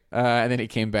 okay. And then he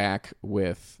came back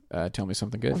with Tell Me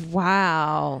Something Good.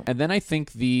 Wow. And then I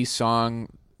think the song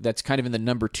that's kind of in the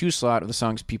number 2 slot of the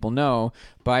songs people know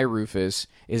by Rufus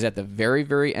is at the very,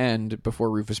 very end before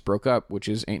Rufus broke up, which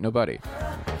is Ain't Nobody.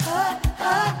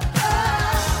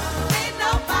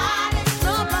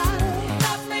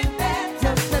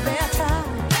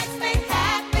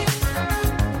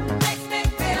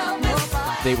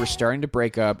 They were starting to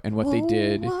break up, and what they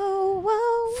did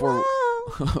for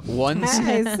one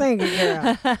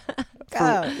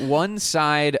one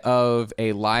side of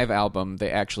a live album,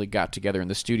 they actually got together in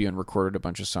the studio and recorded a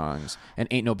bunch of songs, and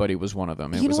Ain't Nobody was one of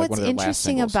them. It was like one of their last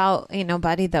singles. What's interesting about Ain't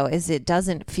Nobody, though, is it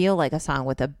doesn't feel like a song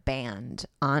with a band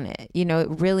on it. It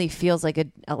really feels like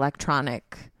an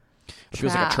electronic It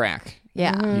feels like a track.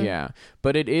 Yeah. Mm-hmm. Yeah.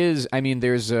 But it is, I mean,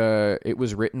 it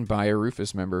was written by a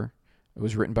Rufus member. It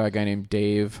was written by a guy named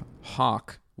Dave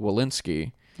Hawk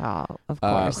Walensky. Oh, of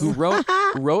course. Who wrote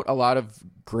a lot of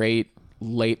great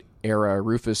late era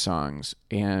Rufus songs,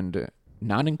 and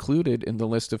not included in the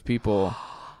list of people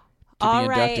to All be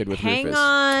right, inducted with hang Rufus.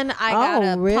 on. I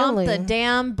gotta really? pump the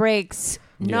damn brakes.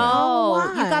 Yeah. No,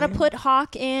 Oh, you gotta why? put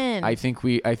Hawk in. I think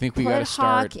we Put gotta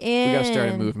start. Hawk We gotta start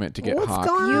a in. movement to get What's Hawk.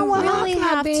 going You on with really Hawk not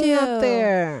have being to. up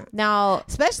there? Now,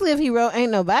 Especially if he wrote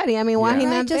Ain't Nobody. I mean, why Yeah. he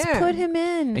right, not just there? put him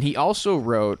in. And he also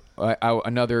wrote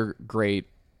another great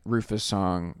Rufus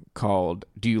song called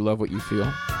 "Do You Love What You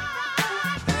Feel."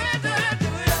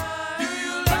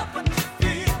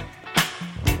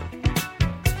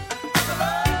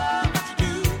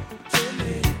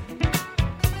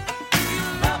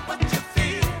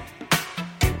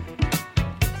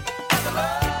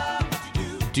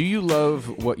 "Do You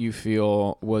Love What You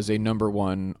Feel" was a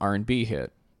 #1 R&B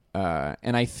hit.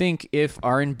 And I think if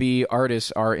R&B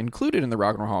artists are included in the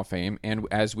Rock and Roll Hall of Fame, and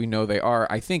as we know they are,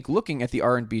 I think looking at the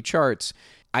R&B charts,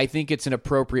 I think it's an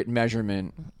appropriate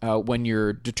measurement when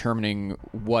you're determining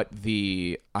what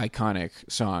the iconic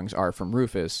songs are from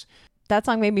Rufus. That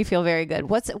song made me feel very good.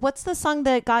 What's the song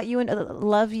that got you into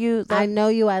Love You? I Know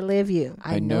You, I Live You.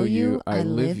 I Know You, I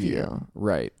Live You.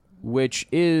 Right. Which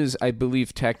is, I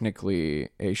believe, technically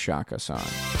a Shaka song.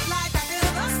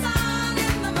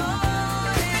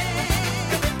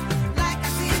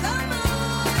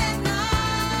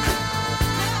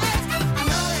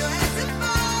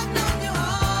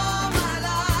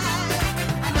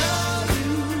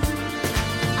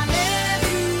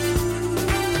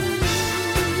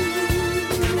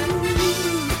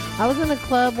 I was in the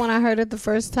club when I heard it the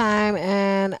first time,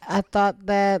 and I thought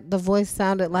that the voice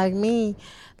sounded like me,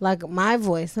 like my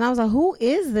voice. And I was like, who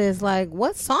is this? Like,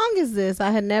 what song is this?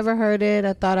 I had never heard it.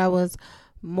 I thought I was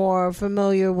more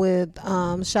familiar with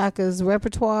Shaka's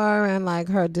repertoire and like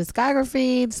her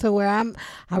discography. So I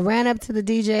ran up to the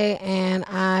DJ, and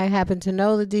I happened to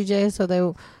know the DJ, so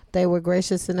they were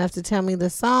gracious enough to tell me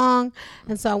the song.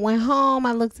 And so I went home.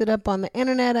 I looked it up on the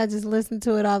internet. I just listened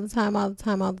to it all the time.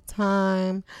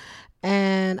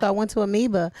 And so I went to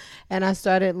Amoeba, and I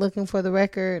started looking for the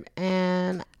record,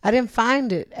 and I didn't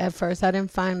find it at first. I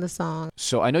didn't find the song.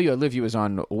 So I Know You, I Live You is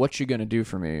on What You Gonna Do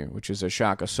For Me, which is a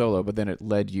Shaka solo, but then it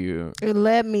led you It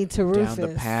led me to Rufus. down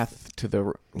the path to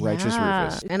the righteous Yeah.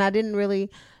 Rufus. And I didn't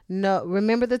really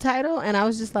remember the title, and I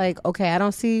was just like, okay, I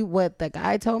don't see what the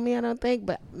guy told me, I don't think,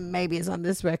 but maybe it's on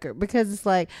this record, because it's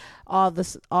like all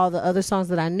the other songs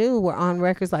that I knew were on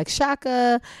records like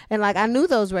Shaka, and like I knew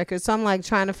those records, so I'm like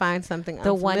trying to find something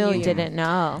The one you unfamiliar. didn't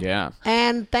know. Yeah.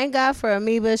 And thank God for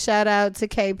Amoeba. Shout out to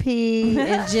KP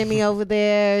and Jimmy over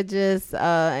there, just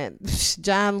and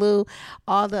John Lou,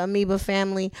 all the Amoeba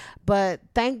family. But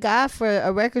thank God for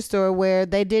a record store where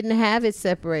they didn't have it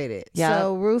separated. Yeah.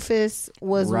 So Rufus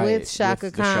was Right, with Shaka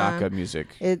with the Khan. Shaka music.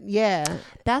 Yeah.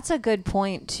 That's a good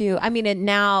point too. I mean,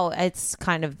 now it's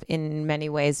kind of in many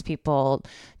ways people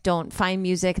don't find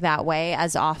music that way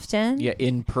as often. Yeah,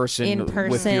 in person In with your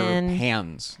person.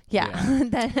 hands. Yeah.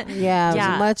 Yeah.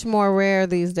 Yeah. It's much more rare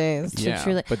these days. Yeah,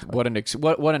 truly- but what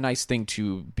a nice thing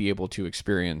to be able to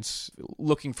experience,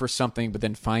 looking for something, but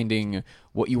then finding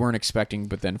what you weren't expecting,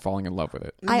 but then falling in love with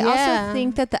it. I Yeah. also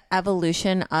think that the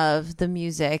evolution of the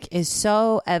music is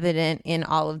so evident in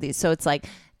all of these. So it's like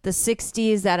the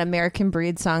 60s, that American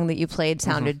Breed song that you played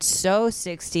sounded so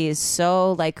 60s,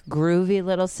 so like groovy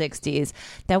little 60s.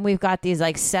 Then we've got these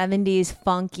like 70s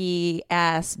funky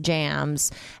ass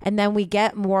jams. And then we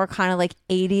get more kind of like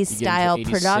 80s You get style into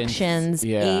 80s productions, synth.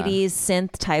 Yeah. 80s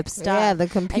synth type stuff. Yeah, the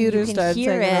And computer you can started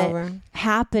hear taking it over.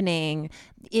 happening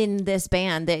in this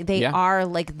band. They Yeah. are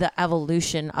like the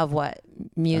evolution of what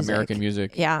music. American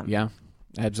music. Yeah. Yeah,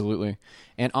 absolutely.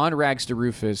 And on Rags to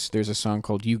Rufus, there's a song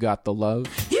called You Got the Love.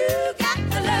 You got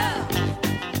the love.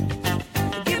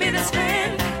 Give me the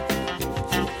strength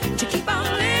to keep on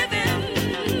living.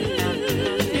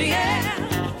 Yeah.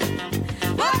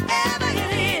 Whatever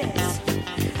it is,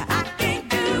 I can't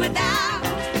do without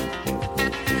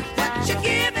what you're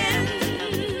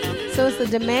giving. So it's a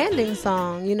demanding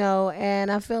song,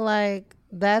 and I feel like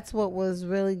that's what was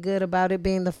really good about it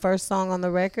being the first song on the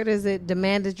record, is it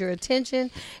demanded your attention.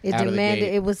 It Out of the demanded,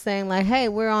 gate. it was saying like, hey,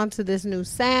 we're on to this new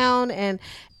sound, and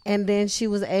then she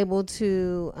was able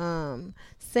to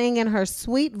sing in her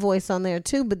sweet voice on there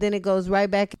too, but then it goes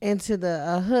right back into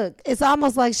the hook. It's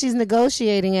almost like she's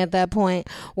negotiating at that point,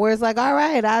 where it's like, all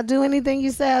right, I'll do anything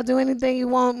you say, I'll do anything you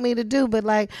want me to do, but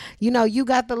like, you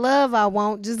got the love I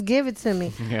want, just give it to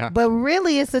me. Yeah. But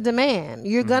really it's a demand.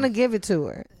 You're gonna give it to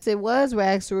her. It was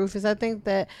Rags to Rufus. I think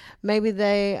that maybe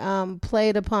they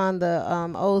played upon the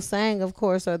old saying, of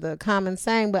course, or the common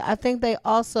saying, but I think they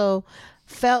also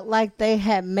felt like they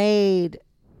had made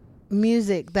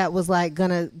music that was like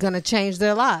gonna change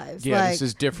their lives. Yeah, like, this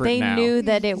is different They now. knew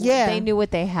that Yeah. they knew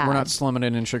what they had. We're not slumming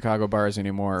it in Chicago bars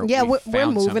anymore. yeah, We we're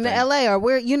found moving to something. LA, or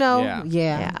we're Yeah.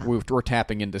 yeah. We're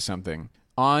tapping into something.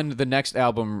 On the next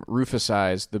album,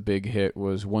 Rufusized, the big hit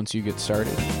was Once You Get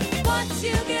Started. Once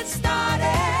you get started,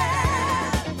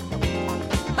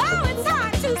 oh, it's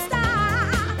hard to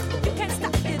stop. You can't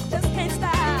stop, you just can't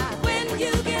stop. When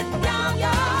you get down,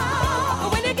 yo,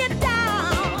 when you get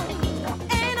down,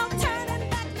 ain't no turning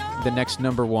back, no. The next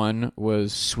number one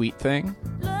was Sweet Thing.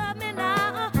 Love me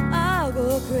now, I'll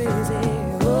go crazy.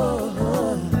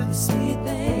 Oh, sweet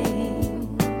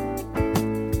thing.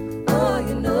 Oh,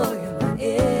 you know you're my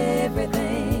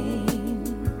everything.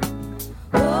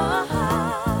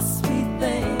 Oh, sweet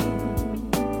thing.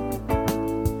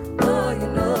 Oh, you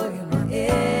know you're my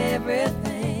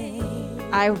everything.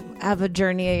 I have a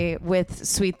journey with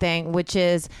Sweet Thing, which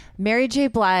is Mary J.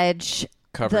 Blige.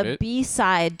 Covered the it.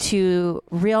 B-side to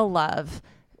Real Love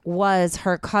was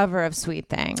her cover of Sweet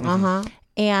Thing.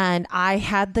 And I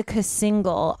had the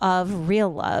single of Real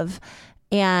Love,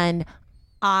 and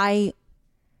I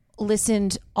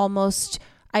listened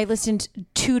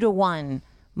 2-to-1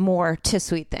 more to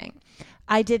Sweet Thing.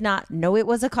 I did not know it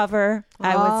was a cover.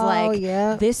 I was like,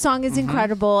 yeah. this song is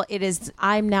incredible. It is.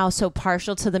 I'm now so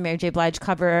partial to the Mary J. Blige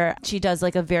cover. She does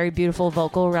like a very beautiful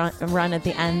vocal run at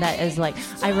the end that is like,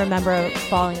 I remember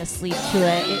falling asleep to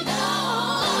it.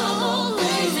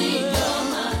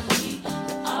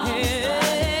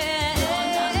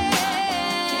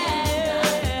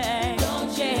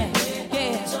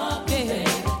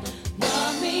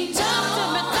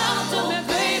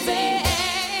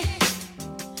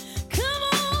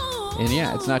 And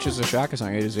yeah, it's not just a Shaka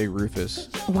song, it is a Rufus.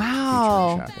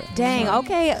 Wow. Featuring Shaka. Dang.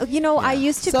 Okay. You know, I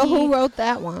used to So be. who wrote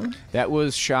that one? That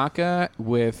was Shaka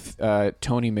with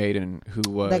Tony Maiden, who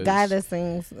was The guy that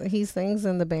sings. He sings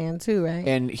in the band too, right?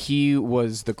 and he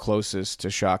was the closest to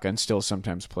Shaka and still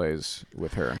sometimes plays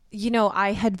with her. You know,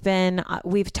 I had been,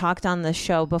 we've talked on the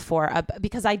show before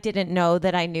because I didn't know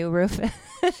that I knew Rufus.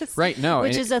 Right, no,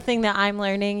 Which and is a thing that I'm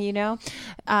learning, you know?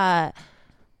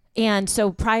 And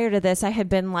so prior to this, I had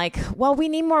been like, well, we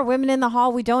need more women in the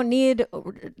hall. We don't need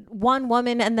one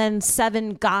woman and then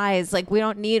 7 guys. Like, we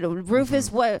don't need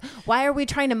Rufus. What? Why are we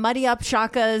trying to muddy up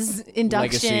Shaka's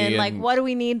induction? Legacy Like, and- what do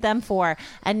we need them for?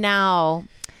 And now,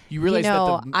 You realize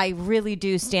that I really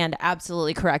do stand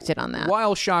absolutely corrected on that.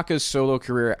 while Shaka's solo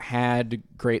career had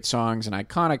great songs and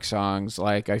iconic songs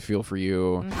like I Feel For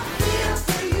You,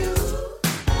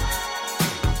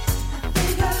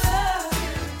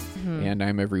 and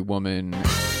I'm Every Woman,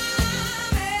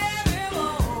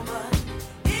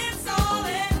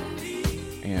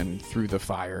 and Through the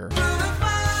Fire.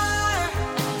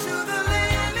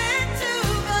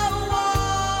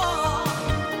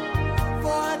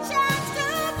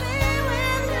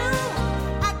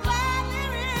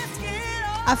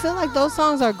 I feel like those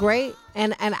songs are great,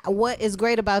 and what is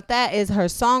great about that is her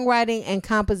songwriting and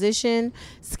composition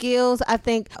skills. I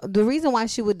think the reason why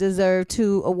she would deserve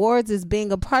 2 awards is being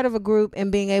a part of a group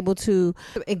and being able to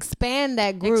expand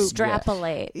that group.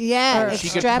 Extrapolate. Yeah, She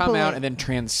could come extrapolate. out and then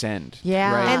transcend.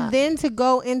 Yeah. Right? And then to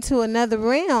go into another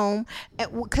realm,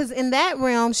 because in that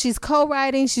realm she's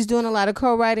co-writing, she's doing a lot of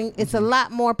co-writing. It's a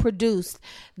lot more produced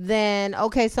than,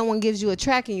 okay, someone gives you a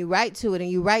track and you write to it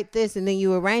and you write this and then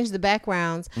you arrange the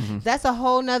backgrounds. That's a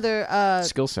whole nother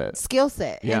skill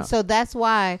set. Yeah. And so that's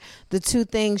why the 2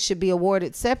 things should be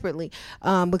awarded separately,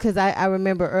 because I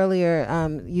remember earlier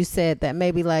you said that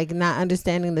maybe like not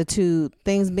understanding the 2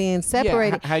 things being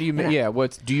separated. Yeah, how do you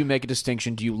do you make a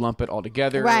distinction? Do you lump it all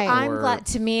together? Right. I'm or- glad.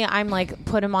 To me, I'm like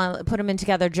put them in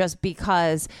together just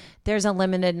because there's a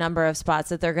limited number of spots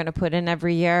that they're going to put in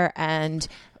every year, and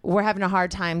we're having a hard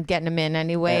time getting them in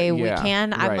any way we yeah,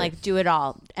 can. I'm right. like, do it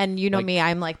all, and you know Like, me,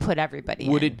 I'm like put everybody.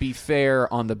 Would in. it be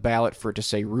fair on the ballot for it to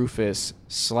say Rufus /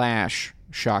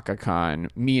 Shaka Khan,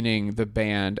 meaning the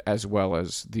band as well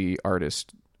as the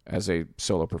artist as a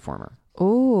solo performer?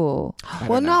 Ooh,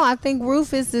 Well, no, I think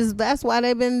Rufus that's why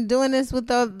they've been doing this with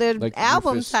their Like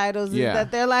album Rufus- titles. Is yeah.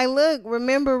 that they're like, look,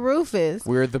 remember Rufus?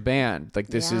 We're the band. Like,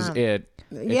 this is Yeah. it.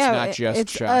 It's not just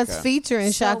it's Shaka. us featuring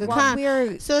So Shaka what Khan.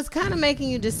 we're- So it's kind of making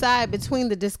you decide between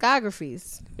the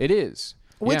discographies, It is.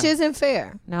 which Yeah. isn't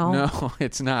fair. No,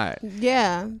 it's not.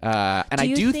 Yeah. And Do I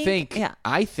you do think- think, yeah.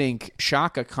 I think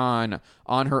Shaka Khan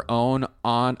on her own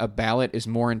on a ballot is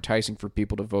more enticing for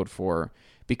people to vote for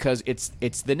because it's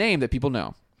the name that people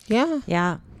know. Yeah.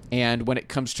 yeah. And when it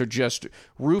comes to just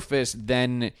Rufus,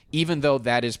 then even though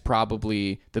that is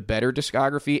probably the better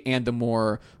discography and the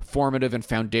more formative and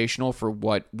foundational for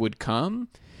what would come,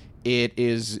 it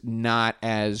is not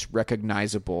as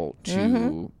recognizable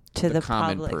to to the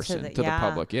common public, person, to the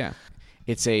public. Yeah,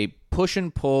 it's a push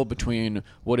and pull between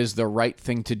what is the right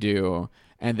thing to do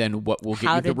and then what will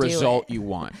How get you to the do result it. you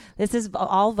want. This is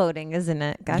all voting, isn't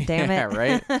it? God damn it. Yeah,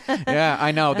 right? Yeah,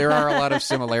 I know. There are a lot of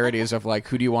similarities of like,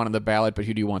 who do you want on the ballot, but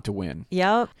who do you want to win?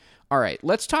 Yep. All right,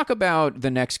 let's talk about the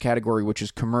next category, which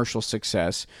is commercial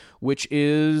success, which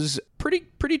is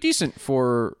pretty decent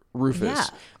for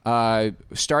Rufus. Yeah.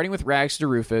 Starting with Rags to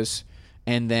Rufus,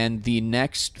 and then the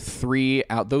next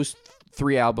those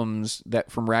three albums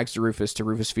that from Rags to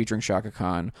Rufus featuring Chaka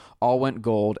Khan all went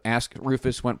gold. Ask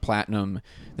Rufus went platinum.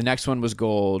 The next one was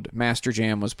gold. Master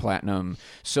Jam was platinum.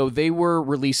 So they were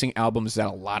releasing albums that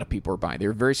a lot of people were buying. They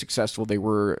were very successful. They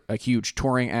were a huge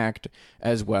touring act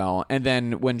as well. And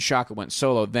then when Chaka went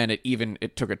solo, then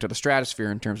it took it to the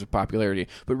stratosphere in terms of popularity.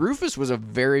 But Rufus was a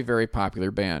very, very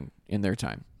popular band in their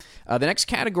time. The next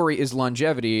category is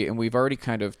longevity, and we've already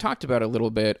kind of talked about a little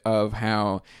bit of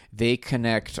how they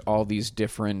connect all these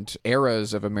different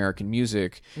eras of American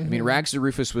music. I mean, Rags to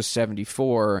Rufus was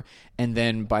 74, and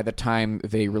then by the time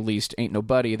they released Ain't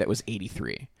Nobody, that was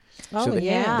 83. Oh, so they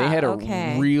had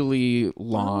a really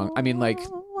long, I mean, like,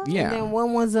 yeah. And then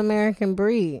one was American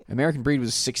Breed. American Breed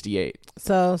was 68.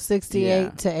 So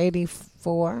 68 to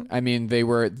 84. I mean, they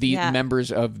were the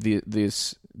members of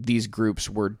these groups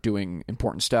were doing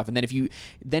important stuff, and then if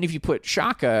you put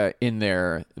Chaka in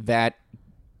there, that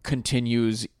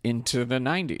continues into the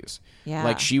 90s. Yeah,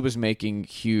 like she was making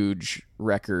huge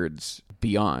records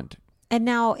beyond. And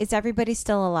now, is everybody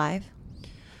still alive?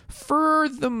 For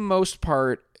the most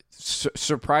part,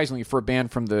 surprisingly, for a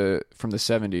band from the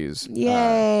 70s.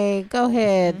 Yay! Go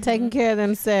ahead, taking care of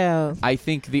themselves. I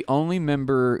think the only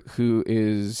member who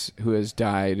has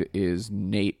died is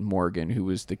Nate Morgan, who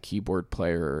was the keyboard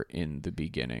player in the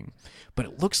beginning. But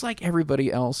it looks like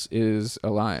everybody else is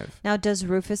alive. Now, does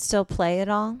Rufus still play at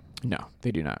all? No,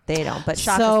 they do not. They don't. But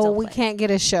Chaka So still we plays. can't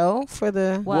get a show for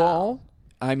the. Well,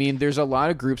 I mean, there's a lot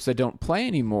of groups that don't play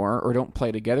anymore or don't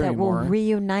play together that anymore. will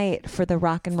reunite for the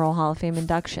Rock and Roll Hall of Fame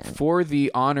induction. For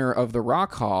the honor of the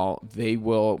Rock Hall, they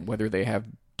will, whether they have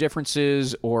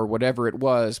differences or whatever it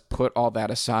was, put all that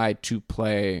aside to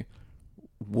play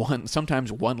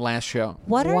sometimes one last show.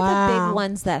 What are the Wow. big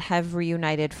ones that have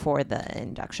reunited for the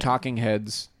induction? Talking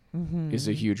Heads is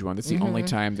a huge one. That's the only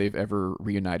time they've ever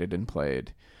reunited and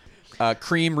played.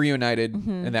 Cream reunited,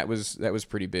 and that was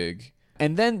pretty big.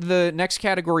 And then the next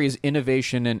category is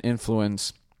innovation and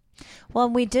influence. Well,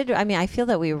 we did. I mean, I feel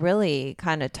that we really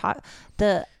kind of talked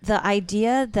the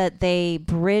idea that they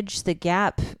bridge the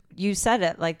gap. You said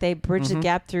it, like they bridge the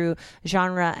gap through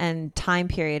genre and time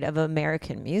period of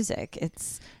American music.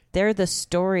 They're the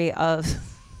story of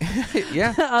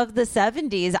of the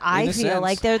 70s. I feel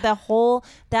like they're that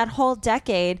whole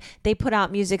decade. They put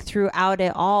out music throughout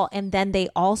it all, and then they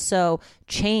also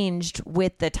changed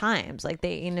with the times. Like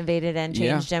they innovated and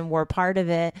changed and were part of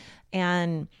it,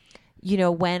 and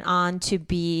went on to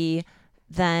be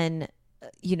then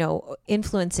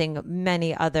influencing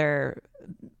many other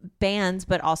bands,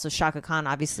 but also Chaka Khan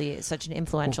obviously is such an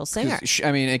influential singer.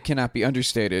 I mean, it cannot be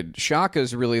understated. Chaka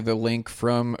is really the link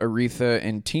from Aretha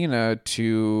and Tina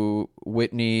to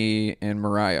Whitney and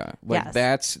Mariah. Like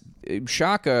that's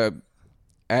Chaka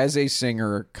as a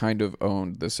singer kind of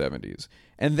owned the 70s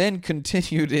and then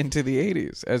continued into the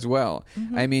 80s as well.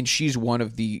 I mean, she's one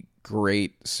of the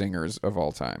great singers of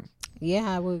all time.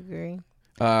 Yeah, I would agree.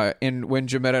 And when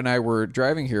Jametta and I were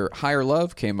driving here, Higher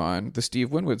Love came on, the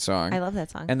Steve Winwood song. I love that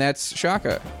song. And that's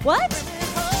Chaka. What?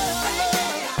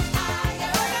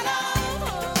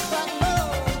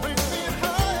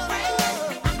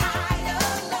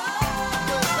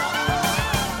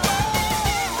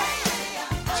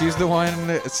 She's the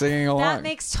one singing along. That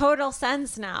makes total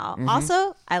sense now.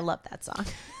 Also, I love that song.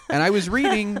 And I was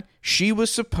reading,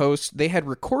 they had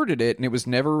recorded it and it was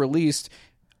never released.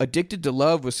 Addicted to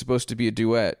Love was supposed to be a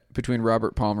duet between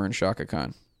Robert Palmer and Chaka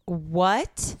Khan.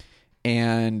 What?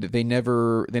 And they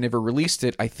never released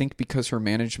it, I think because her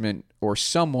management or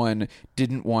someone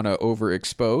didn't want to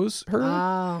overexpose her.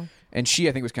 Oh. And she,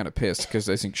 I think, was kind of pissed because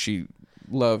I think she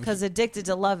loved... Because Addicted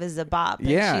to Love is a bop. And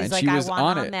yeah, she's and like, she was I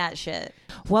want on it. that shit.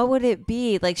 What would it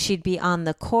be? Like she'd be on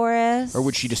the chorus? Or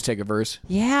would she just take a verse?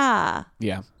 Yeah.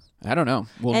 Yeah. I don't know.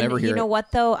 We'll and never hear it. You know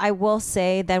what, though? I will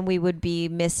say then we would be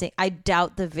missing... I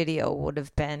doubt the video would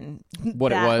have been...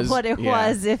 What it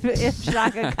was if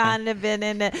Chaka Khan had been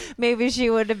in it. Maybe she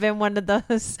would have been one of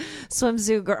those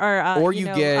swimsuit... Or you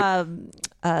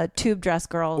get... tube dress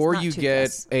girls. Or you get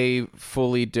a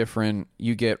fully different...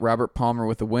 You get Robert Palmer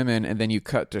with the women, and then you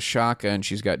cut to Chaka, and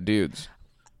she's got dudes.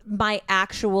 my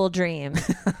actual dream.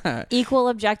 Equal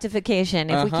objectification.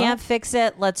 If we can't fix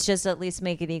it, let's just at least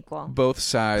make it equal. Both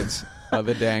sides of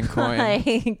the dang coin.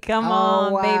 Like, come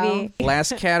on, wow. baby.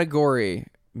 Last category,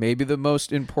 maybe the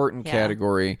most important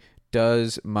category.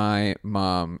 Does my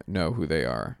mom know who they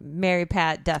are? Mary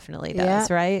Pat definitely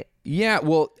does, right? Yeah,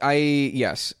 well,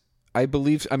 yes. I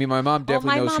believe. I mean, my mom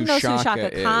definitely knows who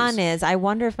Shaka Khan is. I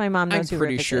wonder if my mom knows who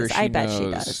pretty Rufus sure is. she I bet knows.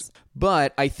 she does.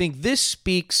 But I think this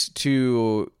speaks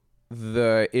to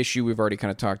the issue we've already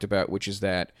kind of talked about, which is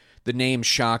that the name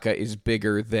Shaka is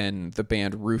bigger than the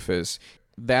band Rufus.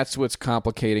 That's what's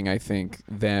complicating, I think,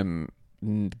 them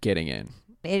getting in.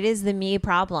 It is the me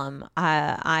problem.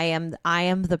 I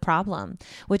am the problem,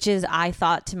 which is I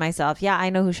thought to myself, yeah,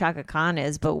 I know who Shaka Khan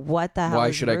is, but what the hell Why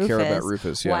is should I Rufus? care about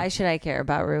Rufus? Yeah. Why should I care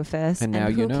about Rufus? And now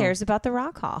who you know. cares about the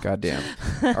Rock Hall? Goddamn.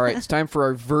 All right, it's time for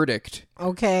our verdict.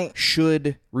 Okay.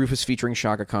 Should Rufus featuring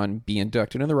Shaka Khan be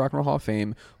inducted into the Rock and Roll Hall of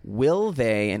Fame? Will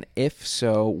they? And if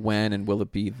so, when? And will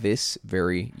it be this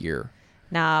very year?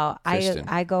 Now, Kristen.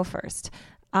 I go first.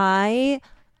 I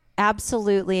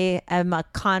absolutely am a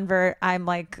convert. I'm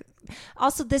like,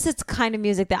 also, this is kind of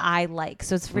music that I like,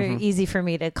 so it's very easy for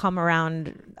me to come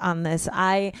around on this.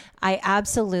 I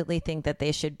absolutely think that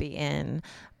they should be in.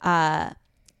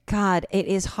 God, it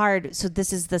is hard. So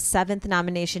this is the 7th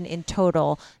nomination in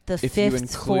total. The If you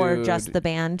 5th for just the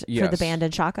band, for the Yes. band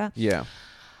and Shaka. Yeah.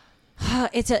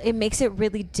 It makes it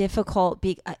really difficult.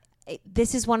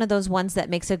 This is one of those ones that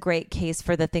makes a great case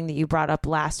for the thing that you brought up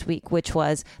last week, which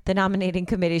was the nominating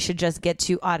committee should just get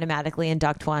to automatically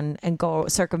induct one and go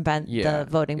circumvent the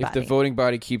voting body. If the voting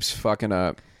body keeps fucking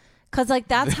up, because like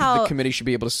that's how the committee should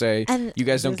be able to say, and you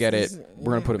guys don't get it,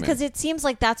 we're going to put them in. because it seems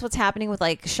like that's what's happening with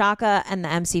like Shaka and the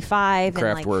MC5 and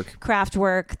like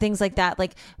Kraftwerk, things like that,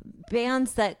 like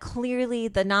bands that clearly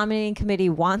the nominating committee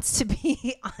wants to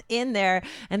be in there,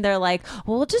 and they're like,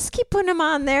 well, we'll just keep putting them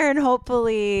on there and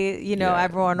hopefully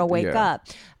everyone will wake up.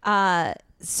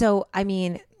 So I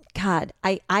mean, God,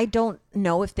 I don't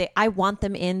know if I want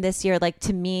them in this year. Like,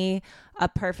 to me, a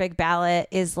perfect ballot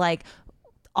is like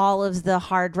all of the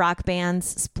hard rock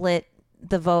bands split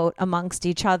the vote amongst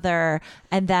each other,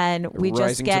 and then we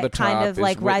just get kind of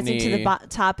like rising to the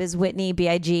top is Whitney,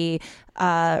 B.I.G.,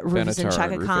 Rufus and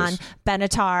Shaka Khan,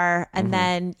 Benatar, and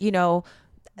then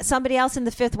somebody else in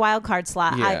the 5th wild card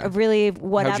slot. I really,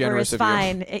 whatever is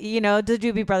fine. The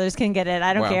Doobie Brothers can get it.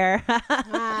 I don't care.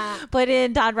 Put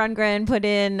in Todd Rundgren. Put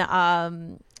in.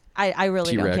 I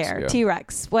really T-Rex, don't care. yeah.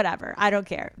 T-Rex, whatever. I don't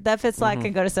care. That 5th slot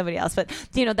can go to somebody else. But,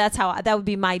 that's how that would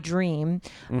be my dream.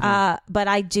 But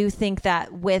I do think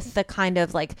that with the kind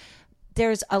of like,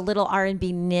 there's a little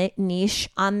R&B niche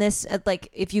on this. Like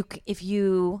if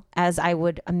you, as I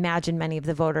would imagine many of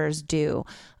the voters do,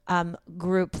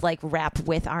 group like rap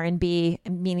with R&B,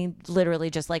 meaning literally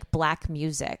just like black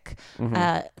music,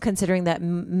 considering that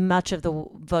much of the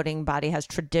voting body has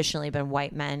traditionally been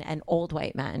white men and old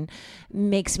white men,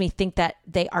 makes me think that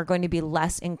they are going to be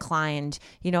less inclined.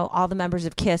 All the members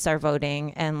of KISS are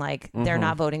voting, and like they're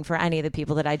not voting for any of the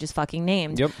people that I just fucking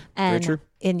named. Yep, and, very true.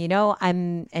 And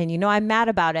I'm mad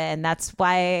about it, and that's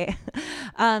why.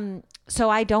 So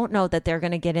I don't know that they're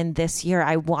going to get in this year.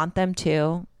 I want them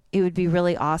to. It would be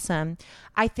really awesome.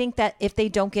 I think that if they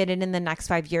don't get it in the next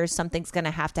 5 years, something's going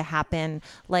to have to happen,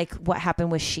 like what happened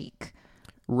with Chic.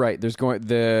 Right.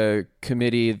 The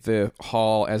committee, the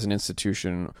hall as an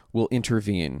institution will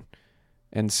intervene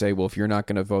and say, well, if you're not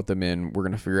going to vote them in, we're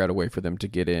going to figure out a way for them to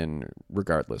get in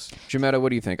regardless. Jametta, what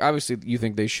do you think? Obviously, you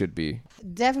think they should be.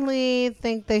 Definitely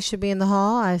think they should be in the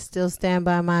hall. I still stand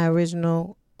by my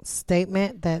original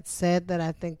statement that said that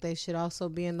I think they should also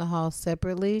be in the hall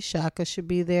separately. Shaka should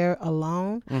be there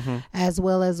alone as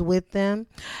well as with them.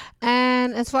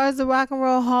 And as far as the Rock and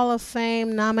Roll Hall of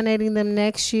Fame nominating them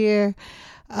next year,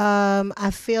 I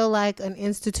feel like an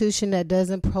institution that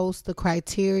doesn't post the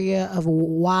criteria of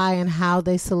why and how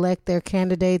they select their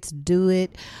candidates do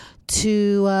it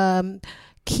to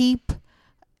keep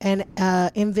an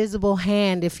invisible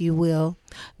hand, if you will,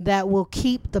 that will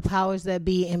keep the powers that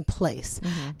be in place.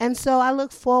 And so I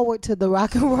look forward to the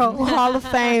Rock and Roll Hall of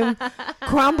Fame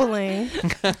crumbling,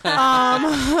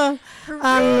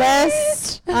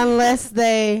 unless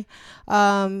they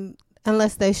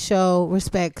show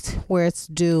respect where it's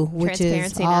due, which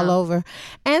is all over.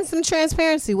 And some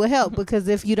transparency will help, because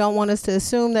if you don't want us to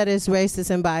assume that it's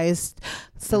racist and biased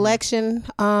selection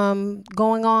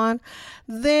going on,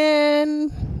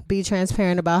 then be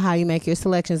transparent about how you make your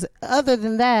selections. Other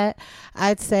than that,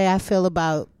 I'd say I feel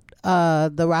about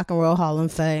the Rock and Roll Hall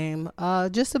of Fame.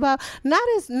 Just about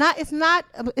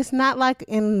it's not like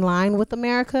in line with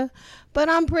America, but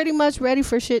I'm pretty much ready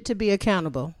for shit to be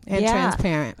accountable and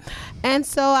transparent. And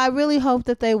so I really hope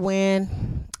that they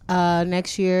win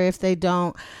next year. If they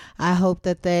don't, I hope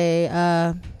that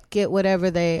they get whatever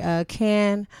they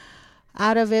can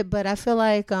out of it. But I feel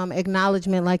like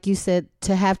acknowledgement, like you said,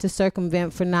 to have to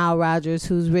circumvent for Nile Rodgers,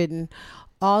 who's written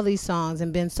all these songs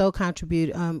and been so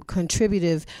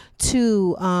contributive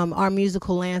to our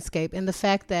musical landscape, and the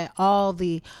fact that all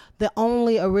the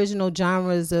only original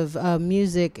genres of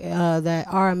music that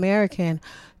are American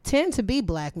tend to be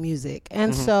black music.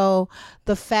 And so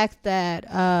the fact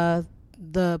that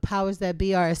the powers that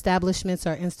be, our establishments,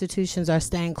 our institutions, are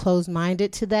staying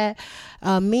closed-minded to that.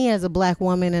 Me as a black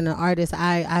woman and an artist,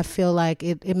 I feel like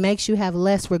it makes you have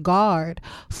less regard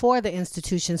for the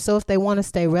institutions. So if they want to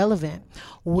stay relevant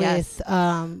with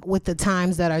the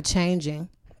times that are changing,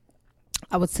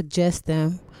 I would suggest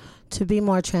them to be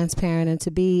more transparent and to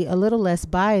be a little less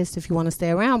biased if you want to stay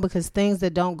around, because things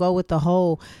that don't go with the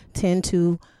whole tend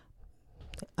to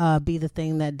be the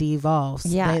thing that devolves.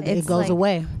 Yeah, it goes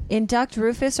away. Induct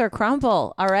Rufus or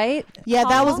crumble. All right. Yeah,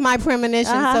 that was my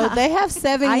premonition. So they have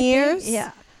 7 years.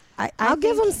 I'll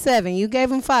give them 7. You gave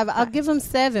them 5. I'll give them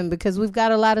 7 because we've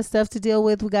got a lot of stuff to deal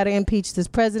with. We got to impeach this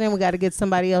president. We got to get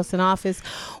somebody else in office.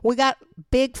 We got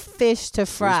big fish to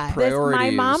fry. My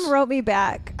mom wrote me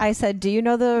back. I said, "Do you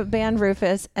know the band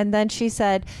Rufus?" And then she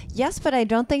said, "Yes, but I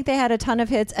don't think they had a ton of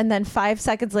hits." And then 5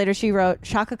 seconds later, she wrote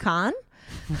Shaka Khan.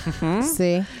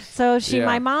 See, so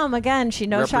my mom, again, she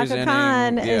knows Shaka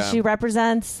Khan, and she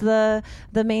represents the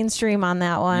mainstream on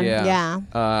that one.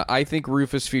 I think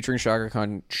Rufus featuring Shaka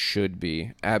Khan should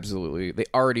be, absolutely, they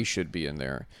already should be in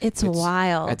there. It's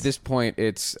wild at this point.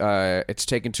 It's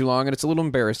taken too long and it's a little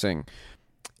embarrassing.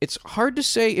 It's hard to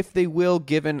say if they will,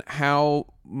 given how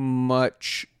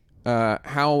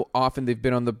often they've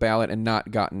been on the ballot and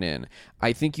not gotten in.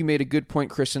 I think you made a good point,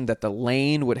 Kristen, that the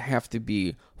lane would have to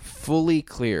be fully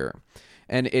clear.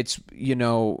 And it's,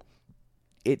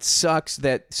 it sucks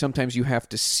that sometimes you have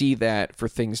to see that for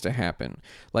things to happen.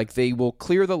 Like, they will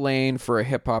clear the lane for a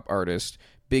hip-hop artist.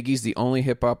 Biggie's the only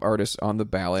hip-hop artist on the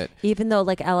ballot. Even though,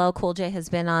 like, LL Cool J has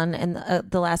been on in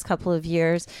the last couple of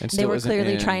years. They were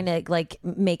clearly trying to, like,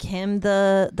 make him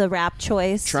the rap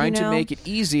choice. Trying to make it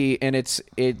easy, and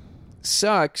it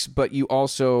sucks, but you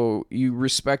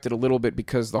respect it a little bit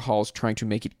because the hall's trying to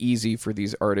make it easy for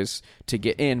these artists to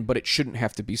get in, but it shouldn't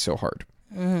have to be so hard.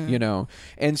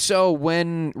 And so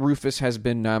when Rufus has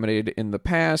been nominated in the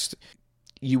past,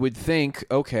 you would think,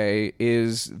 okay,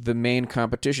 is the main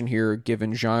competition here,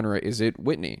 given genre, is it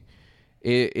Whitney?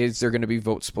 Is there going to be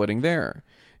vote splitting there?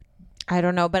 I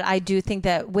don't know, but I do think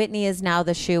that Whitney is now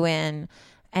the shoe-in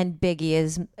and Biggie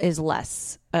is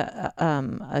less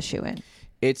a shoe-in.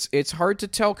 It's hard to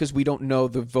tell because we don't know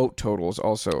the vote totals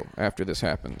also after this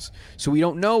happens. So we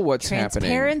don't know what's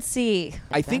happening. Transparency.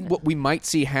 I think what we might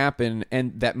see happen,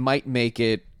 and that might make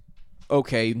it,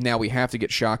 okay, now we have to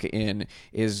get Shaka in,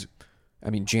 is,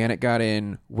 Janet got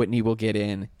in, Whitney will get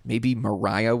in, maybe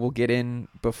Mariah will get in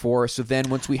before. So then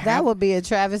once we have... That would be a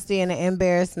travesty and an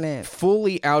embarrassment.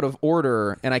 Fully out of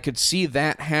order, and I could see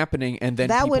that happening, and then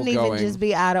that people wouldn't going, even just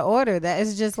be out of order. That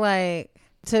is just like...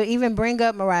 To even bring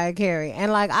up Mariah Carey.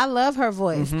 And like, I love her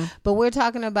voice, but we're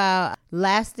talking about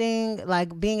lasting,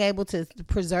 like being able to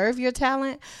preserve your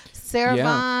talent. Sarah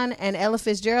Vaughan and Ella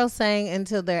Fitzgerald sang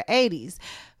until their 80s.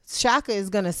 Shaka is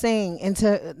going to sing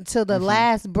until the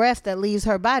last breath that leaves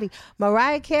her body.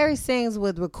 Mariah Carey sings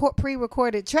with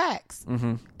pre-recorded tracks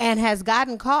and has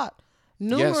gotten caught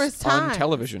numerous times on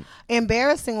television,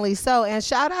 embarrassingly so. And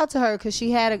shout out to her because she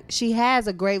has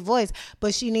a great voice,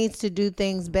 but she needs to do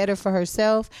things better for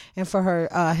herself and for her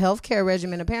healthcare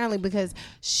regimen, apparently, because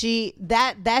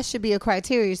that should be a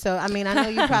criteria. So I know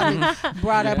you probably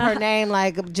brought up her name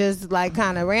just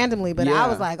kind of randomly, but I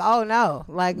was like, oh no,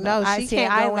 she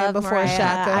can't go in before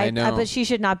Shaka. I know, but she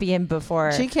should not be in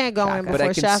before. She can't go in before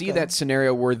Shaka. But I can see that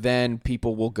scenario where then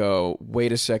people will go,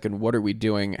 wait a second, what are we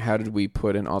doing? How did we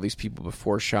put in all these people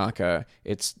before Shaka?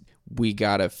 We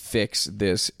gotta fix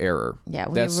this error. Yeah,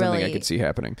 that's something I could see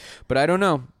happening, but I don't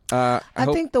know. I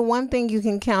think the one thing you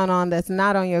can count on that's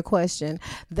not on your question,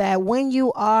 that when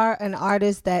you are an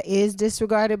artist that is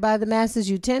disregarded by the masses,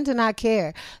 you tend to not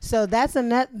care. So that's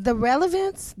the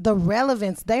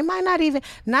relevance, they might not even,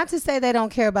 not to say they don't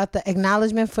care about the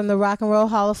acknowledgement from the Rock and Roll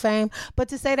Hall of Fame, but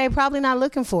to say they're probably not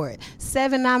looking for it.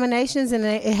 7 nominations and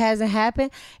it hasn't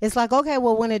happened. It's like, okay,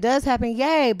 well, when it does happen,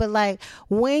 yay. But like,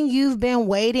 when you've been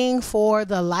waiting for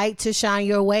the light to shine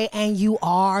your way and you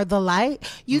are the light,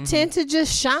 you tend to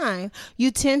just shine. shine.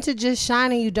 You tend to just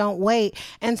shine and you don't wait.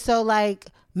 And so like,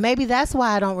 maybe that's why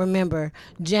I don't remember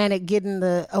Janet getting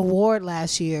the award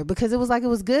last year, because it was like, it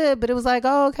was good, but it was like,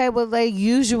 oh, okay, well, they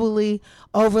usually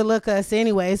overlook us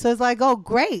anyway. So it's like, oh,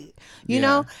 great, you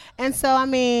know? And so, I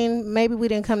mean, maybe we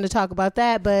didn't come to talk about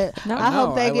that, but I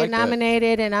hope they get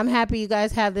nominated. And I'm happy you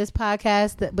guys have this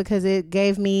podcast because it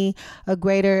gave me a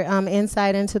greater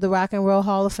insight into the Rock and Roll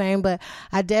Hall of Fame. But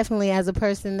I definitely, as a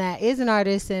person that is an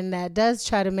artist and that does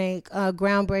try to make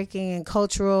groundbreaking and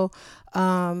cultural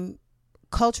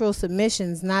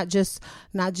submissions, not just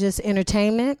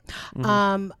entertainment.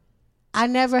 I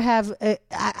never have.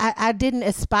 I didn't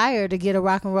aspire to get a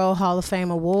Rock and Roll Hall of Fame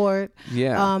award.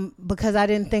 Because I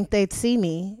didn't think they'd see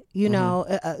me. You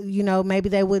know, maybe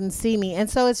they wouldn't see me, and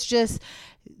so it's just,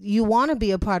 you want to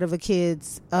be a part of a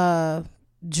kid's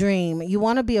dream. You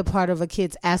want to be a part of a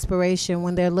kid's aspiration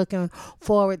when they're looking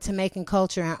forward to making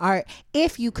culture and art.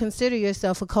 If you consider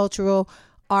yourself a cultural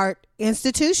art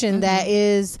institution that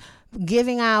is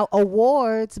giving out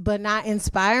awards but not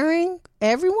inspiring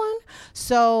everyone.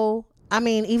 So I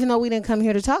mean, even though we didn't come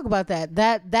here to talk about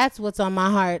that's what's on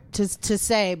my heart to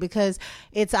say, because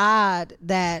it's odd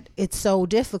that it's so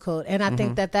difficult, and I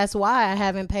think that's why I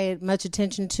haven't paid much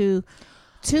attention to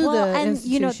the institution.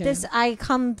 You know, this, I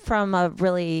come from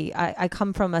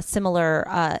a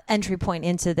similar entry point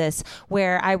into this,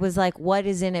 where I was like, what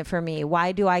is in it for me?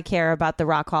 Why do I care about the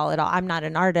Rock Hall at all? I'm not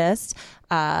an artist,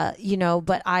 but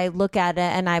I look at it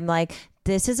and I'm like,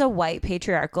 this is a white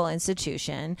patriarchal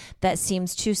institution that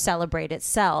seems to celebrate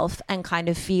itself and kind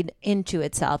of feed into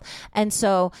itself. And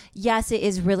so, yes, it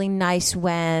is really nice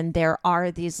when there are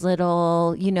these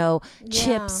little,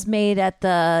 chips made at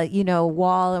the,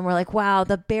 wall, and we're like, wow,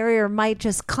 the barrier might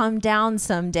just come down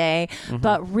someday.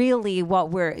 But really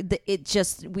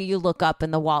you look up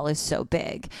and the wall is so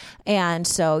big. And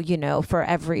so, for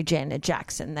every Janet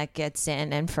Jackson that gets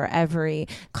in, and for every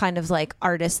kind of like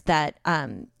artist that,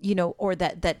 or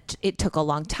that it took a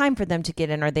long time for them to get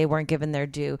in, or they weren't given their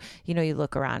due. You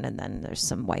look around and then there's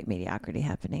some white mediocrity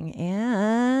happening,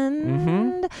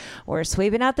 and we're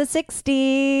sweeping out the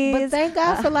 60s. But thank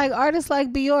God for like artists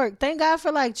like Bjork. Thank God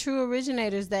for like true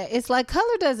originators that it's like,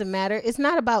 color doesn't matter. It's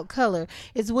not about color.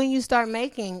 It's when you start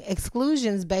making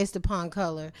exclusions based upon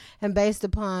color and based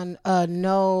upon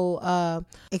no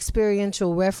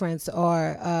experiential reference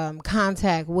or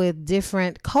contact with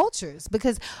different cultures,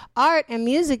 because art and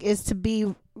music is to be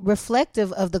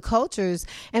reflective of the cultures.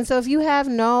 And so if you have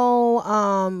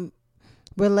no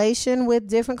relation with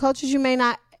different cultures, you may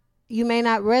not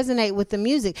resonate with the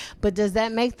music. But does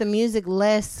that make the music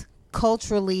less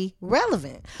culturally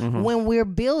relevant? When we're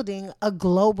building a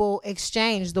global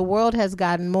exchange, the world has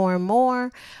gotten more and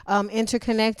more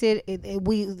interconnected.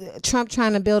 Trump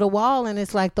trying to build a wall, and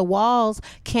it's like the walls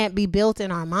can't be built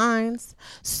in our minds.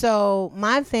 So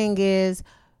my thing is,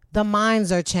 the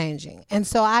minds are changing. And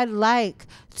so I'd like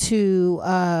to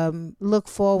look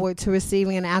forward to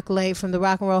receiving an accolade from the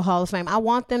Rock and Roll Hall of Fame. I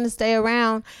want them to stay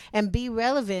around and be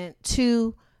relevant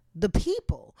to the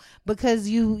people, because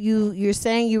you're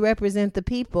saying you represent the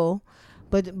people,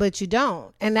 but you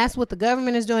don't. And that's what the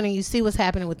government is doing, and you see what's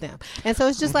happening with them. And so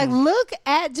it's just like, look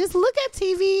at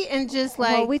TV and just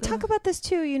like... Well, we talk about this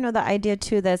too, the idea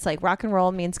too that's like rock and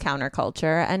roll means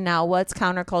counterculture, and now what's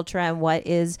counterculture and what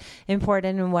is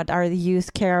important and what our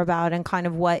youth care about and kind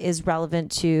of what is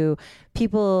relevant to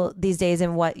people these days,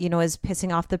 and what is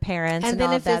pissing off the parents, and then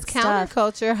all if that it's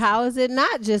counterculture, how is it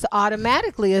not just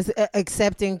automatically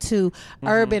accepting to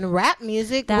urban rap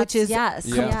music, which is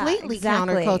completely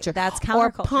counterculture? That's counterculture. Or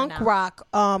punk rock,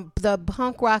 the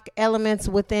punk rock elements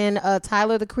within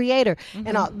Tyler the Creator,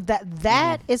 and all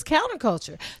that is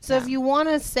counterculture. So if you want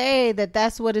to say that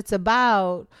that's what it's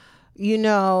about,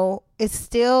 it's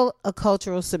still a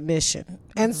cultural submission.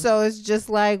 And so it's just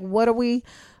like, what are we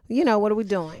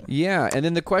doing? Yeah, and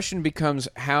then the question becomes,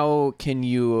 how can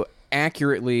you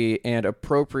accurately and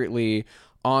appropriately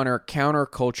honor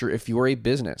counterculture if you're a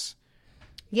business?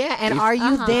 Yeah, and are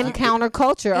you then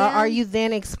counterculture, or are you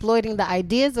then exploiting the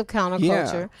ideas of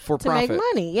counterculture for to profit. make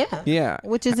money? Yeah,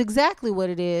 which is exactly what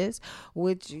it is.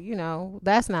 Which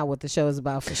that's not what the show is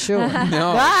about for sure.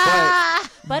 No,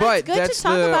 but it's good to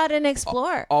talk about and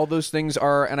explore. All those things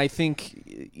are, and I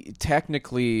think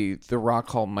technically the Rock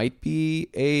Hall might be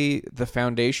the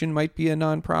foundation might be a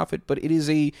nonprofit, but it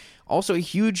is also a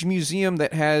huge museum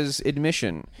that has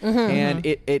admission, and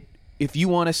it. If you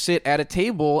want to sit at a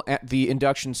table at the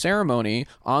induction ceremony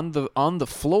on the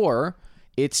floor,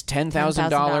 it's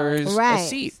 $10,000 a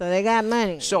seat. So they got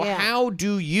money. So how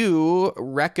do you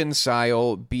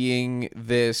reconcile being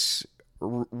this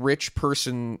rich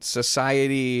person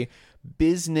society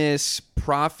business,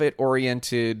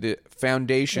 profit-oriented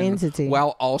foundation Entity.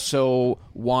 while also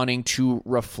wanting to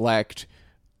reflect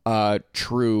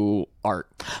true art.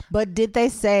 But did they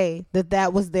say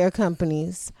that was their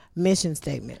company's mission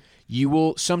statement? You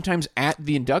will sometimes at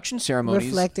the induction ceremonies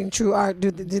Reflecting true art.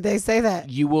 Did they say that?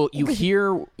 you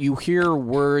hear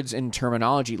words and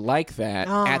terminology like that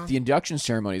at the induction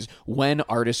ceremonies when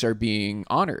artists are being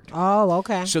honored. Oh,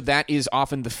 okay. So that is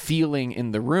often the feeling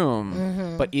in the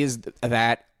room, but is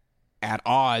that at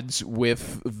odds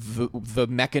with the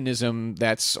mechanism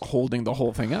that's holding the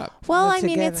whole thing up? Well, Put I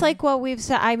mean, it's together. like what we've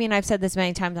said. I mean, I've said this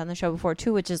many times on the show before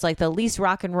too, which is like the least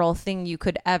rock and roll thing you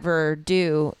could ever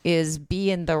do is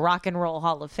be in the Rock and Roll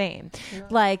Hall of Fame,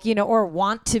 like, you know, or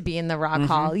want to be in the Rock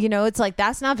Hall. You know, it's like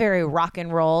that's not very rock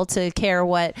and roll to care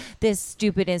what this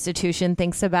stupid institution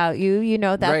thinks about you. You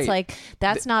know, that's Right. like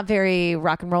that's not very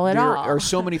rock and roll at There all. are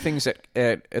so many things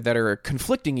that are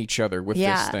conflicting each other with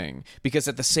Yeah. this thing, because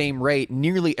at the same rate,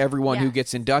 nearly everyone who Yeah.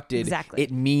 gets inducted, Exactly.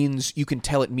 you can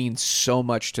tell it means so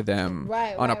much to them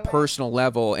Right, on a right. personal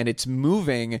level, and it's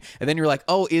moving. And then you're like,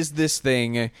 oh, is this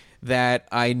thing that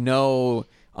I know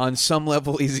on some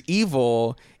level is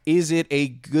evil? Is it a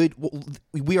good? Well,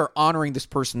 we are honoring this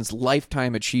person's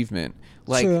lifetime achievement.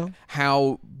 Like, True.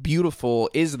 how beautiful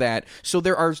is that? So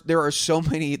there are so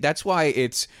many. That's why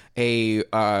it's a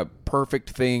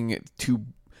perfect thing to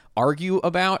argue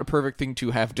about, a perfect thing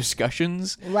to have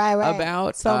discussions Right.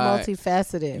 about. So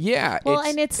multifaceted. Yeah. Well,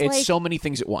 and it's like- so many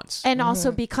things at once. and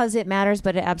also because it matters,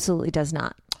 but it absolutely does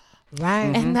not.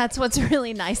 Right. And that's what's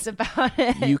really nice about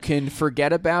it. You can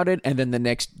forget about it and then the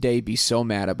next day be so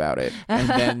mad about it. And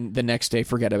then the next day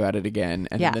forget about it again.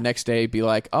 And Yeah. then the next day be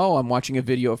like, oh, I'm watching a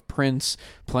video of Prince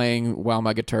playing While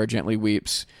My Guitar Gently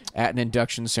Weeps at an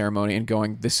induction ceremony and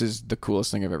going, this is the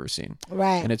coolest thing I've ever seen.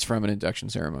 Right. And it's from an induction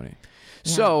ceremony.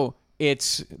 So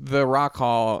it's the Rock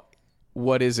Hall.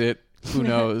 What is it? Who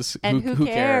knows? And who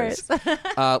cares?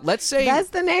 Let's say That's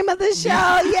the name of the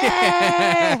show.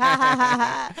 Yay!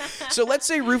 so. Let's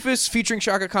say Rufus featuring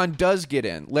Shaka Khan does get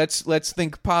in. Let's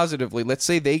think positively. Let's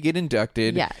say they get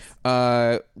inducted. Yes.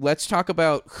 Let's talk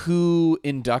about who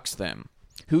inducts them.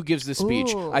 Who gives the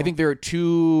speech? Ooh. I think there are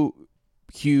two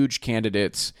huge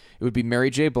candidates. It would be Mary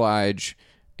J. Blige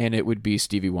and it would be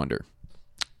Stevie Wonder.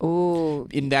 Ooh.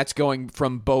 And that's going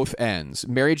from both ends.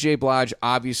 Mary J. Blige,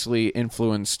 obviously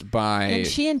influenced by. And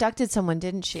she inducted someone,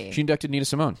 didn't she? She inducted Nina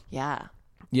Simone. Yeah.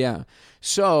 Yeah.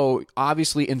 So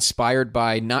obviously inspired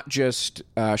by not just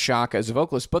Shaka as a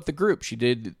vocalist, but the group. She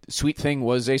did Sweet Thing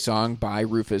was a song by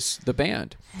Rufus, the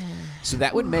band. So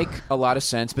that would make a lot of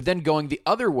sense. But then going the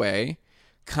other way,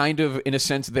 kind of in a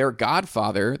sense their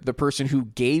godfather, the person who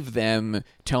gave them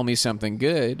Tell Me Something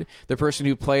Good, the person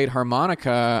who played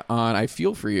harmonica on I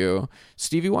Feel For You,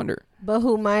 Stevie Wonder. But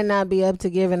who might not be up to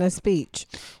giving a speech.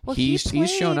 Well, he's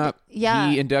shown played- up.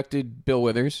 Yeah. He inducted Bill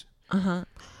Withers.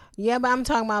 Yeah, but I'm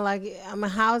talking about like,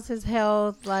 how's his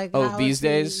health? Like, Oh, how these is he-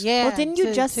 days? Yeah. Well, didn't you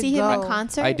to- just to see him in go.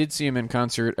 concert? I did see him in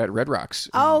concert at Red Rocks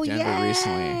in Oh, Denver yay.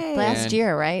 recently. last And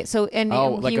year, right? So and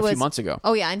Oh, and like he a few was, months ago.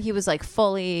 Oh yeah, and he was like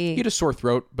fully. He had a sore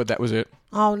throat, but that was it.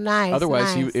 Oh, nice.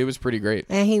 Otherwise, nice. it was pretty great.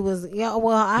 And he was, yeah.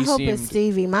 Well, I He hope it's seemed-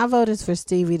 Stevie. My vote is for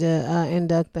Stevie to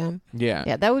induct them. Yeah.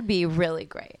 Yeah, that would be really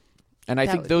great. And I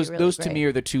That think would be those really those to me great.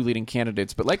 are the two leading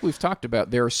candidates. But like we've talked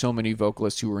about, there are so many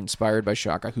vocalists who were inspired by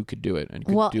Shaka who could do it and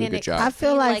could Well, do a and good it- job. I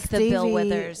feel Be like like the Stevie Bill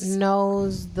Withers.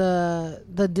 knows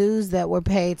the dues that were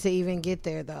paid to even get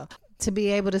there, though. To be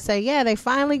able to say, yeah, they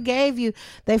finally gave you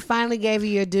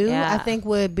your due, Yeah. I think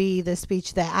would be the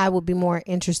speech that I would be more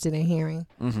interested in hearing.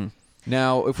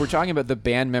 Now, if we're talking about the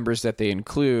band members that they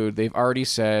include, they've already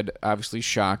said, obviously,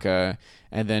 Shaka,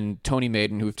 and then Tony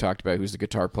Maiden, who we've talked about, who's the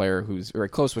guitar player, who's very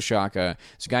close with Shaka.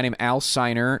 There's a guy named Al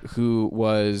Siner, who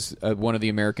was one of the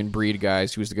American Breed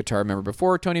guys, who was the guitar member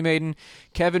before Tony Maiden.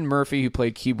 Kevin Murphy, who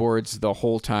played keyboards the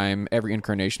whole time, every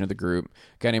incarnation of the group. A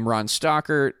guy named Ron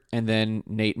Stockert, and then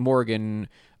Nate Morgan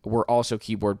were also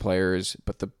keyboard players,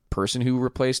 but the person who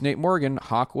replaced Nate Morgan,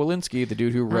 Hawk Walensky, the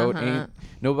dude who wrote Ain't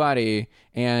Nobody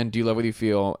and Do You Love What You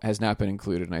Feel, has not been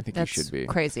included, and I think That's he should be.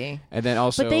 crazy. And then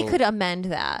also, But they could amend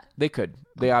that. They could.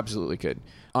 They absolutely could.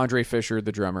 Andre Fisher,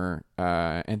 the drummer,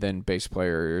 and then bass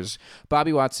players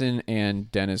Bobby Watson and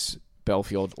Dennis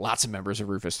Belfield. Lots of members of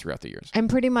Rufus throughout the years, And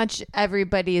pretty much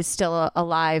everybody is still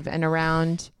alive and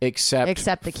around.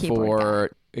 except the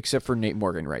keyboard except for Nate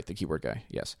Morgan, right? The keyboard guy.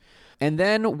 Yes. And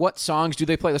then what songs do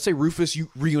they play? Let's say Rufus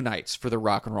reunites for the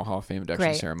Rock and Roll Hall of Fame induction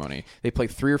Great. ceremony. They play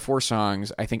 3 or 4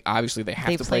 songs. I think obviously they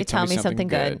have to play Tell Me Something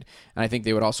Good. And I think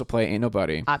they would also play Ain't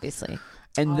Nobody. Obviously.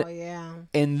 And Oh, yeah.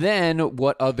 And then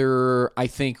what other, I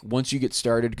think, once you get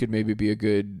started, could maybe be a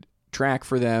good track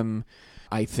for them.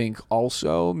 I think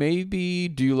also maybe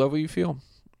Do You Love What You Feel?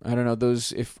 I don't know,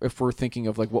 those, if we're thinking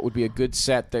of like what would be a good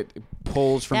set that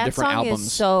pulls from different That song albums.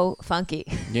 is so funky.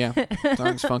 Yeah,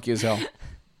 song's funky as hell.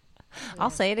 I'll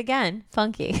say it again.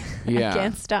 Funky. Yeah. I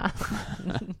can't stop.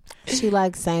 She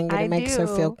likes saying it. I It makes her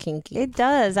do. feel kinky. It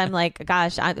does. I'm like,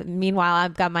 gosh. Meanwhile,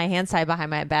 I've got my hands tied behind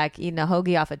my back eating a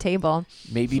hoagie off a table.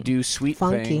 Maybe do Sweet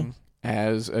Funky. Thing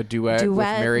as a duet with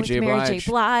Mary J.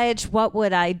 Blige. What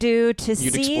would I do to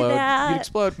You'd see explode. that? You'd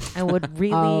explode. I would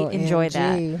really enjoy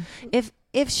that.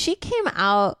 If she came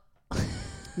out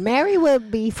Mary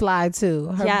would be fly too.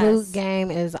 Her Yes. boot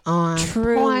game is on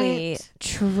truly, point.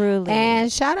 truly,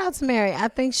 And shout out to Mary. I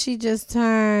think she just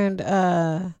turned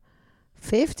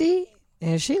 50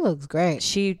 and she looks great.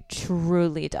 she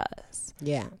truly does.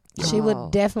 Yeah. She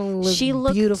would definitely look She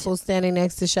looked- beautiful standing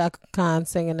next to Shaka Khan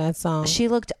singing that song. She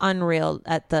looked unreal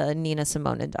at the Nina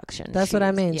Simone induction. That's She what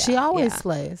I was- mean. yeah, She always yeah.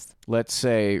 slays. Let's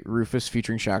say Rufus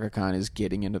featuring Shaka Khan is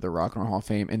getting into the Rock and Roll Hall of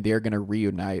Fame and they're going to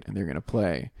reunite and they're going to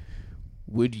play.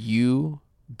 Would you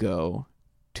go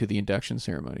to the induction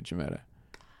ceremony, Jametta?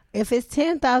 If it's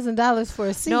 $10,000 for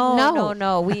a seat,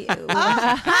 No. We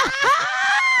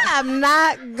I'm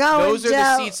not going. Those are Joe.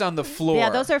 the seats on the floor. yeah,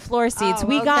 those are floor seats. Oh,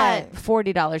 we okay. got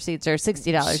 $40 seats or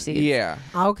 $60 seats. Yeah.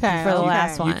 Okay. For the okay.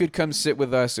 last one. You could come sit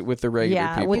with us with the regular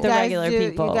Yeah, people. with You the guys regular do,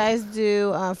 people. You guys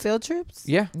do field trips?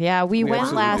 Yeah. Yeah, we went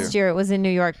absolutely last do. year. It was in New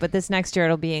York, but this next year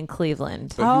it'll be in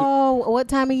Cleveland. But who- Oh, what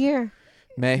time of year?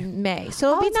 May. May. So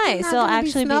it'll Oh, be it's nice. not It'll gonna be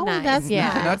actually be snowy. nice. That's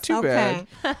yeah. nice. Not too Okay.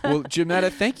 bad. Well, Jametta,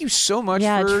 thank you so much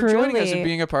Yeah, for joining us truly. and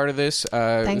being a part of this.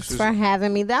 Thanks this for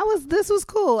having me. This was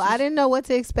cool. I didn't know what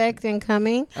to expect in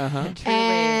coming. Uh-huh.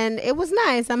 And it was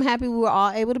nice. I'm happy we were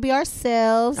all able to be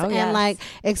ourselves Oh, and yes. like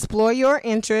explore your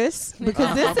interests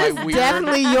because this My is weird-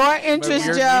 definitely your My interest,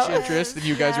 weird Joe. niche interest, and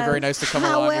you guys were very nice to come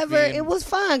along with However, me. it was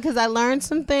fun because I learned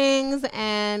some things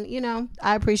and,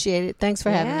 I appreciate it. Thanks for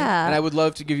having me. Yeah. And I would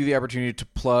love to give you the opportunity to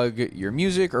plug your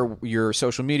music or your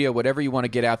social media, whatever you want to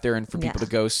get out there and for people Yeah.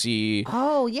 to go see.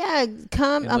 Oh yeah,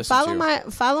 come And listen follow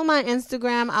to. follow my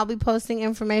Instagram. I'll be posting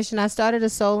information. I started a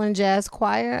soul and jazz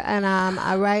choir, and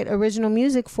I write original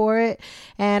music for it.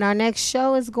 And our next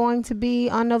show is going to be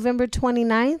on November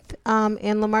 29th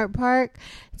in Lamert Park.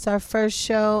 It's our first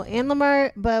show in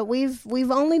Lamert, but we've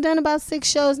only done about 6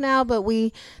 shows now. But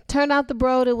we turned out the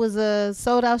Broad. It was a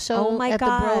sold out show Oh, my at the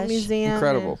Broad gosh. Museum.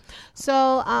 Incredible. And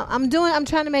so I'm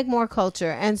trying to make more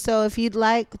culture. And so if you'd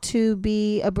like to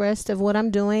be abreast of what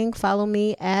I'm doing, follow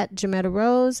me at Jametta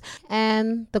Rose.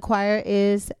 And the choir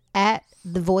is at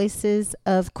The Voices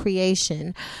of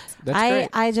Creation. That's great.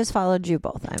 I just followed you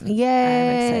both.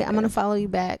 Yay. I'm I'm going to follow you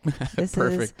back. This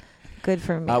Perfect. is good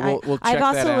for me. We'll check I've that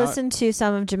also out. listened to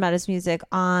some of Jametta's music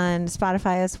on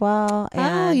Spotify as well. And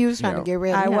Oh, you was trying Yeah. to get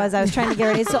ready. I huh? was trying to get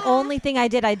ready. It's the only thing I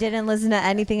did. I didn't listen to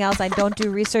anything else. I don't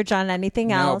do research on anything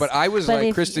No, else. but I was like,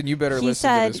 if- Kristen, you better he listen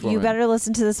to said, this woman. you better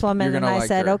listen to this woman. You're And gonna I like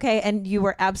said, her. okay. And you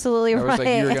were absolutely I was right. like,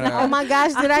 you're gonna- Oh my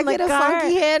gosh, did I On the get a car.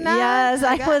 funky head now? Yes,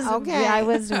 I was. Okay. I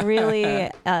was really.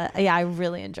 I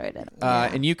really enjoyed it.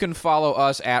 And you can follow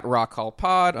us at Rock Hall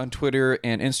Pod on Twitter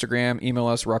and Instagram. Email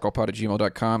us,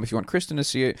 rockhallpod@gmail.com. If you want Kristen to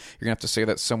see it, you're going to have to say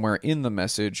that somewhere in the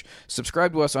message.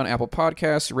 Subscribe to us on Apple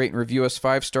Podcasts. Rate and review us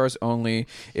 5 stars only.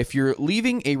 If you're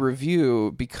leaving a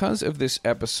review because of this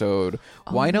episode,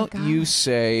 why don't you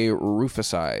say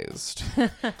Rufusized?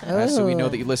 So we know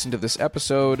that you listened to this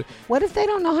episode. What if they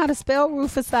don't know how to spell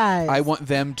Rufusized? I want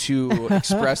them to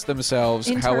express themselves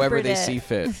however Interpret they it. see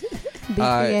fit. Be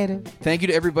creative. Thank you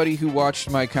to everybody who watched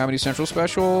my Comedy Central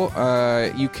special.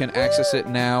 You can access it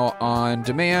now on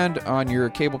demand on your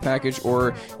cable package,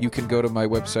 or you can go to my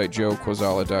website,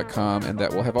 joequazala.com, and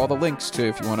that will have all the links to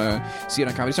if you want to see it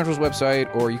on Comedy Central's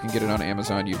website, or you can get it on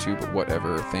Amazon, YouTube, or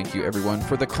whatever. Thank you, everyone,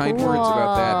 for the kind words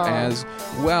about that as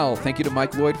well. Thank you to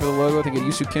Mike Lloyd for the logo. Thank you to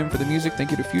Yusu Kim for the music.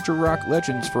 Thank you to Future Rock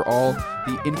Legends for all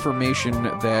the information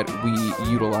that we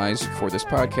utilize for this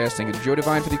podcast. Thank you to Joe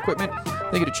Devine for the equipment.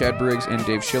 Thank you to Chad Briggs and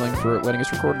Dave Schilling for letting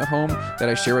us record in the home that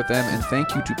I share with them. And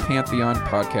thank you to Pantheon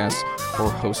Podcasts for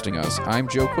hosting us. I'm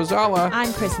Joe Quazala.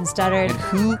 I'm Kristen Studdard. And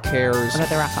who cares? About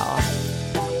the Rock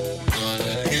Hall.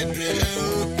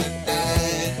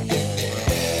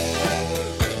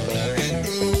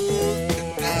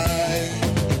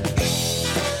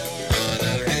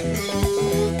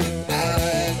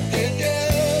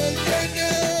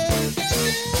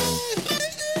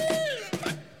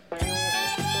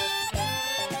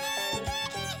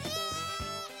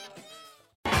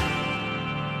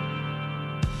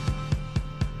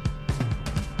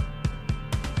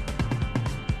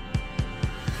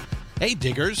 Hey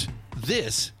diggers,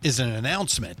 this is an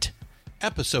announcement.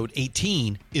 Episode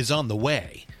 18 is on the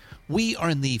way. We are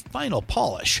in the final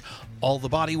polish. All the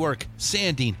bodywork,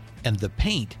 sanding, and the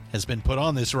paint has been put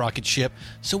on this rocket ship,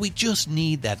 so we just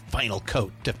need that final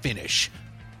coat to finish.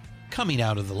 Coming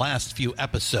out of the last few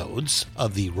episodes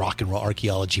of the Rock and Roll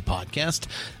Archaeology podcast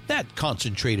that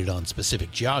concentrated on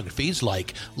specific geographies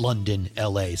like London,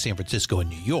 LA, San Francisco, and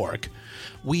New York,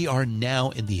 we are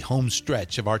now in the home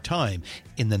stretch of our time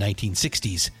in the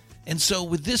 1960s. And so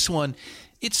with this one,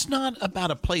 it's not about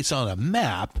a place on a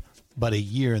map, but a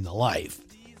year in the life.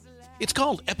 It's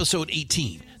called Episode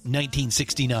 18,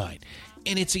 1969,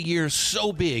 and it's a year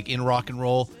so big in rock and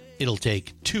roll, it'll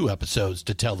take 2 episodes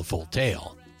to tell the full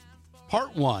tale.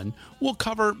 Part 1 will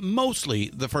cover mostly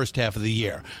the first half of the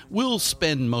year. We'll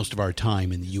spend most of our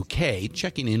time in the UK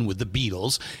checking in with the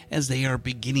Beatles as they are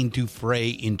beginning to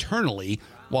fray internally,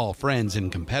 while friends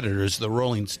and competitors, the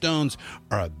Rolling Stones,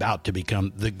 are about to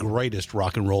become the greatest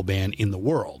rock and roll band in the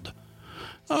world.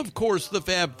 Of course, the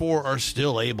Fab Four are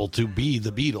still able to be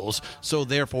the Beatles, so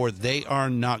therefore they are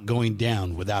not going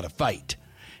down without a fight.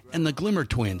 And the Glimmer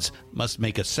Twins must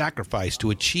make a sacrifice to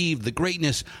achieve the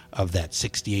greatness of that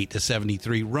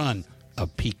 68-73 run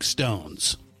of peak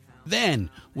Stones. Then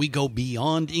we go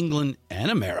beyond England and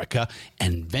America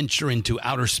and venture into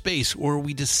outer space, where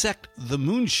we dissect the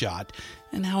moonshot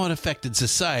and how it affected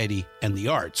society and the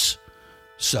arts.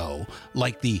 So,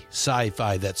 like the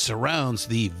sci-fi that surrounds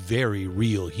the very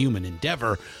real human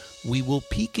endeavor, we will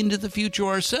peek into the future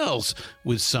ourselves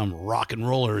with some rock and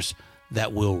rollers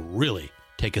that will really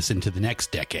take us into the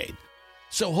next decade.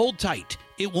 So hold tight.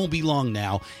 It won't be long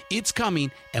now. It's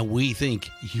coming, and we think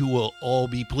you will all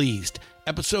be pleased.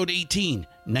 Episode 18,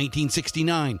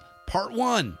 1969, Part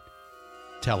 1.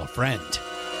 Tell a Friend.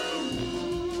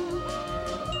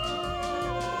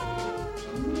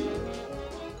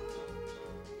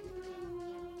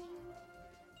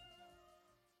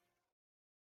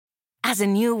 As a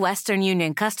new Western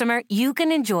Union customer, you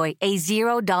can enjoy a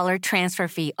 $0 transfer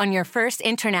fee on your first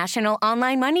international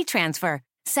online money transfer.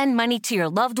 Send money to your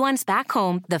loved ones back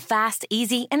home the fast,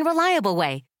 easy, and reliable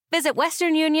way. Visit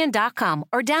westernunion.com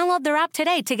or download their app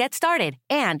today to get started.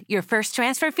 And your first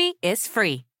transfer fee is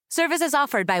free. Services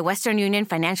offered by Western Union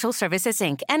Financial Services,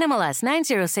 Inc., NMLS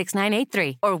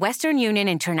 906983, or Western Union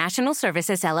International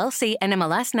Services, LLC,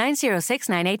 NMLS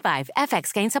 906985.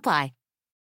 FX gains apply.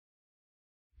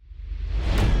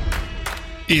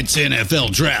 It's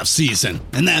NFL draft season,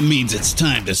 and that means it's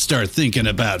time to start thinking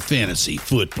about fantasy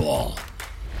football.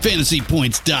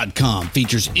 FantasyPoints.com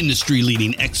features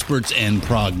industry-leading experts and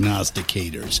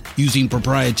prognosticators using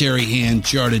proprietary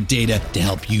hand-charted data to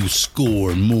help you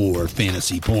score more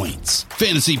fantasy points.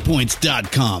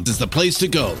 FantasyPoints.com is the place to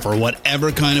go for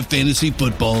whatever kind of fantasy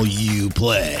football you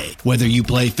play. Whether you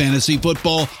play fantasy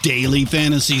football, daily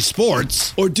fantasy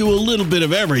sports, or do a little bit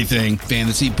of everything,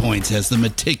 Fantasy Points has the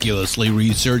meticulously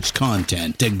researched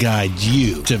content to guide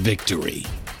you to victory.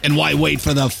 And why wait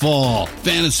for the fall?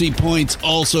 Fantasy Points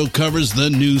also covers the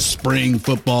new spring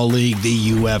football league, the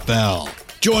UFL.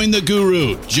 Join the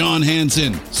guru, John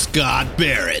Hansen, Scott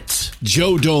Barrett,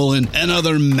 Joe Dolan, and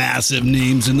other massive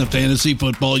names in the fantasy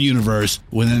football universe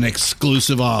with an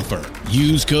exclusive offer.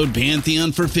 Use code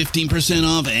Pantheon for 15%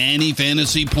 off any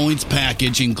Fantasy Points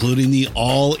package, including the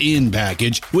all-in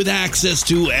package, with access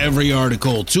to every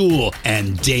article, tool,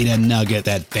 and data nugget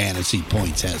that Fantasy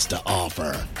Points has to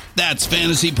offer. That's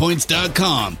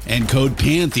FantasyPoints.com and code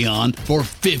Pantheon for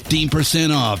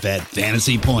 15% off at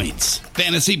Fantasy Points.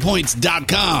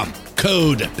 FantasyPoints.com,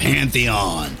 code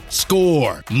Pantheon.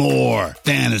 Score more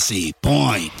fantasy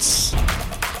points.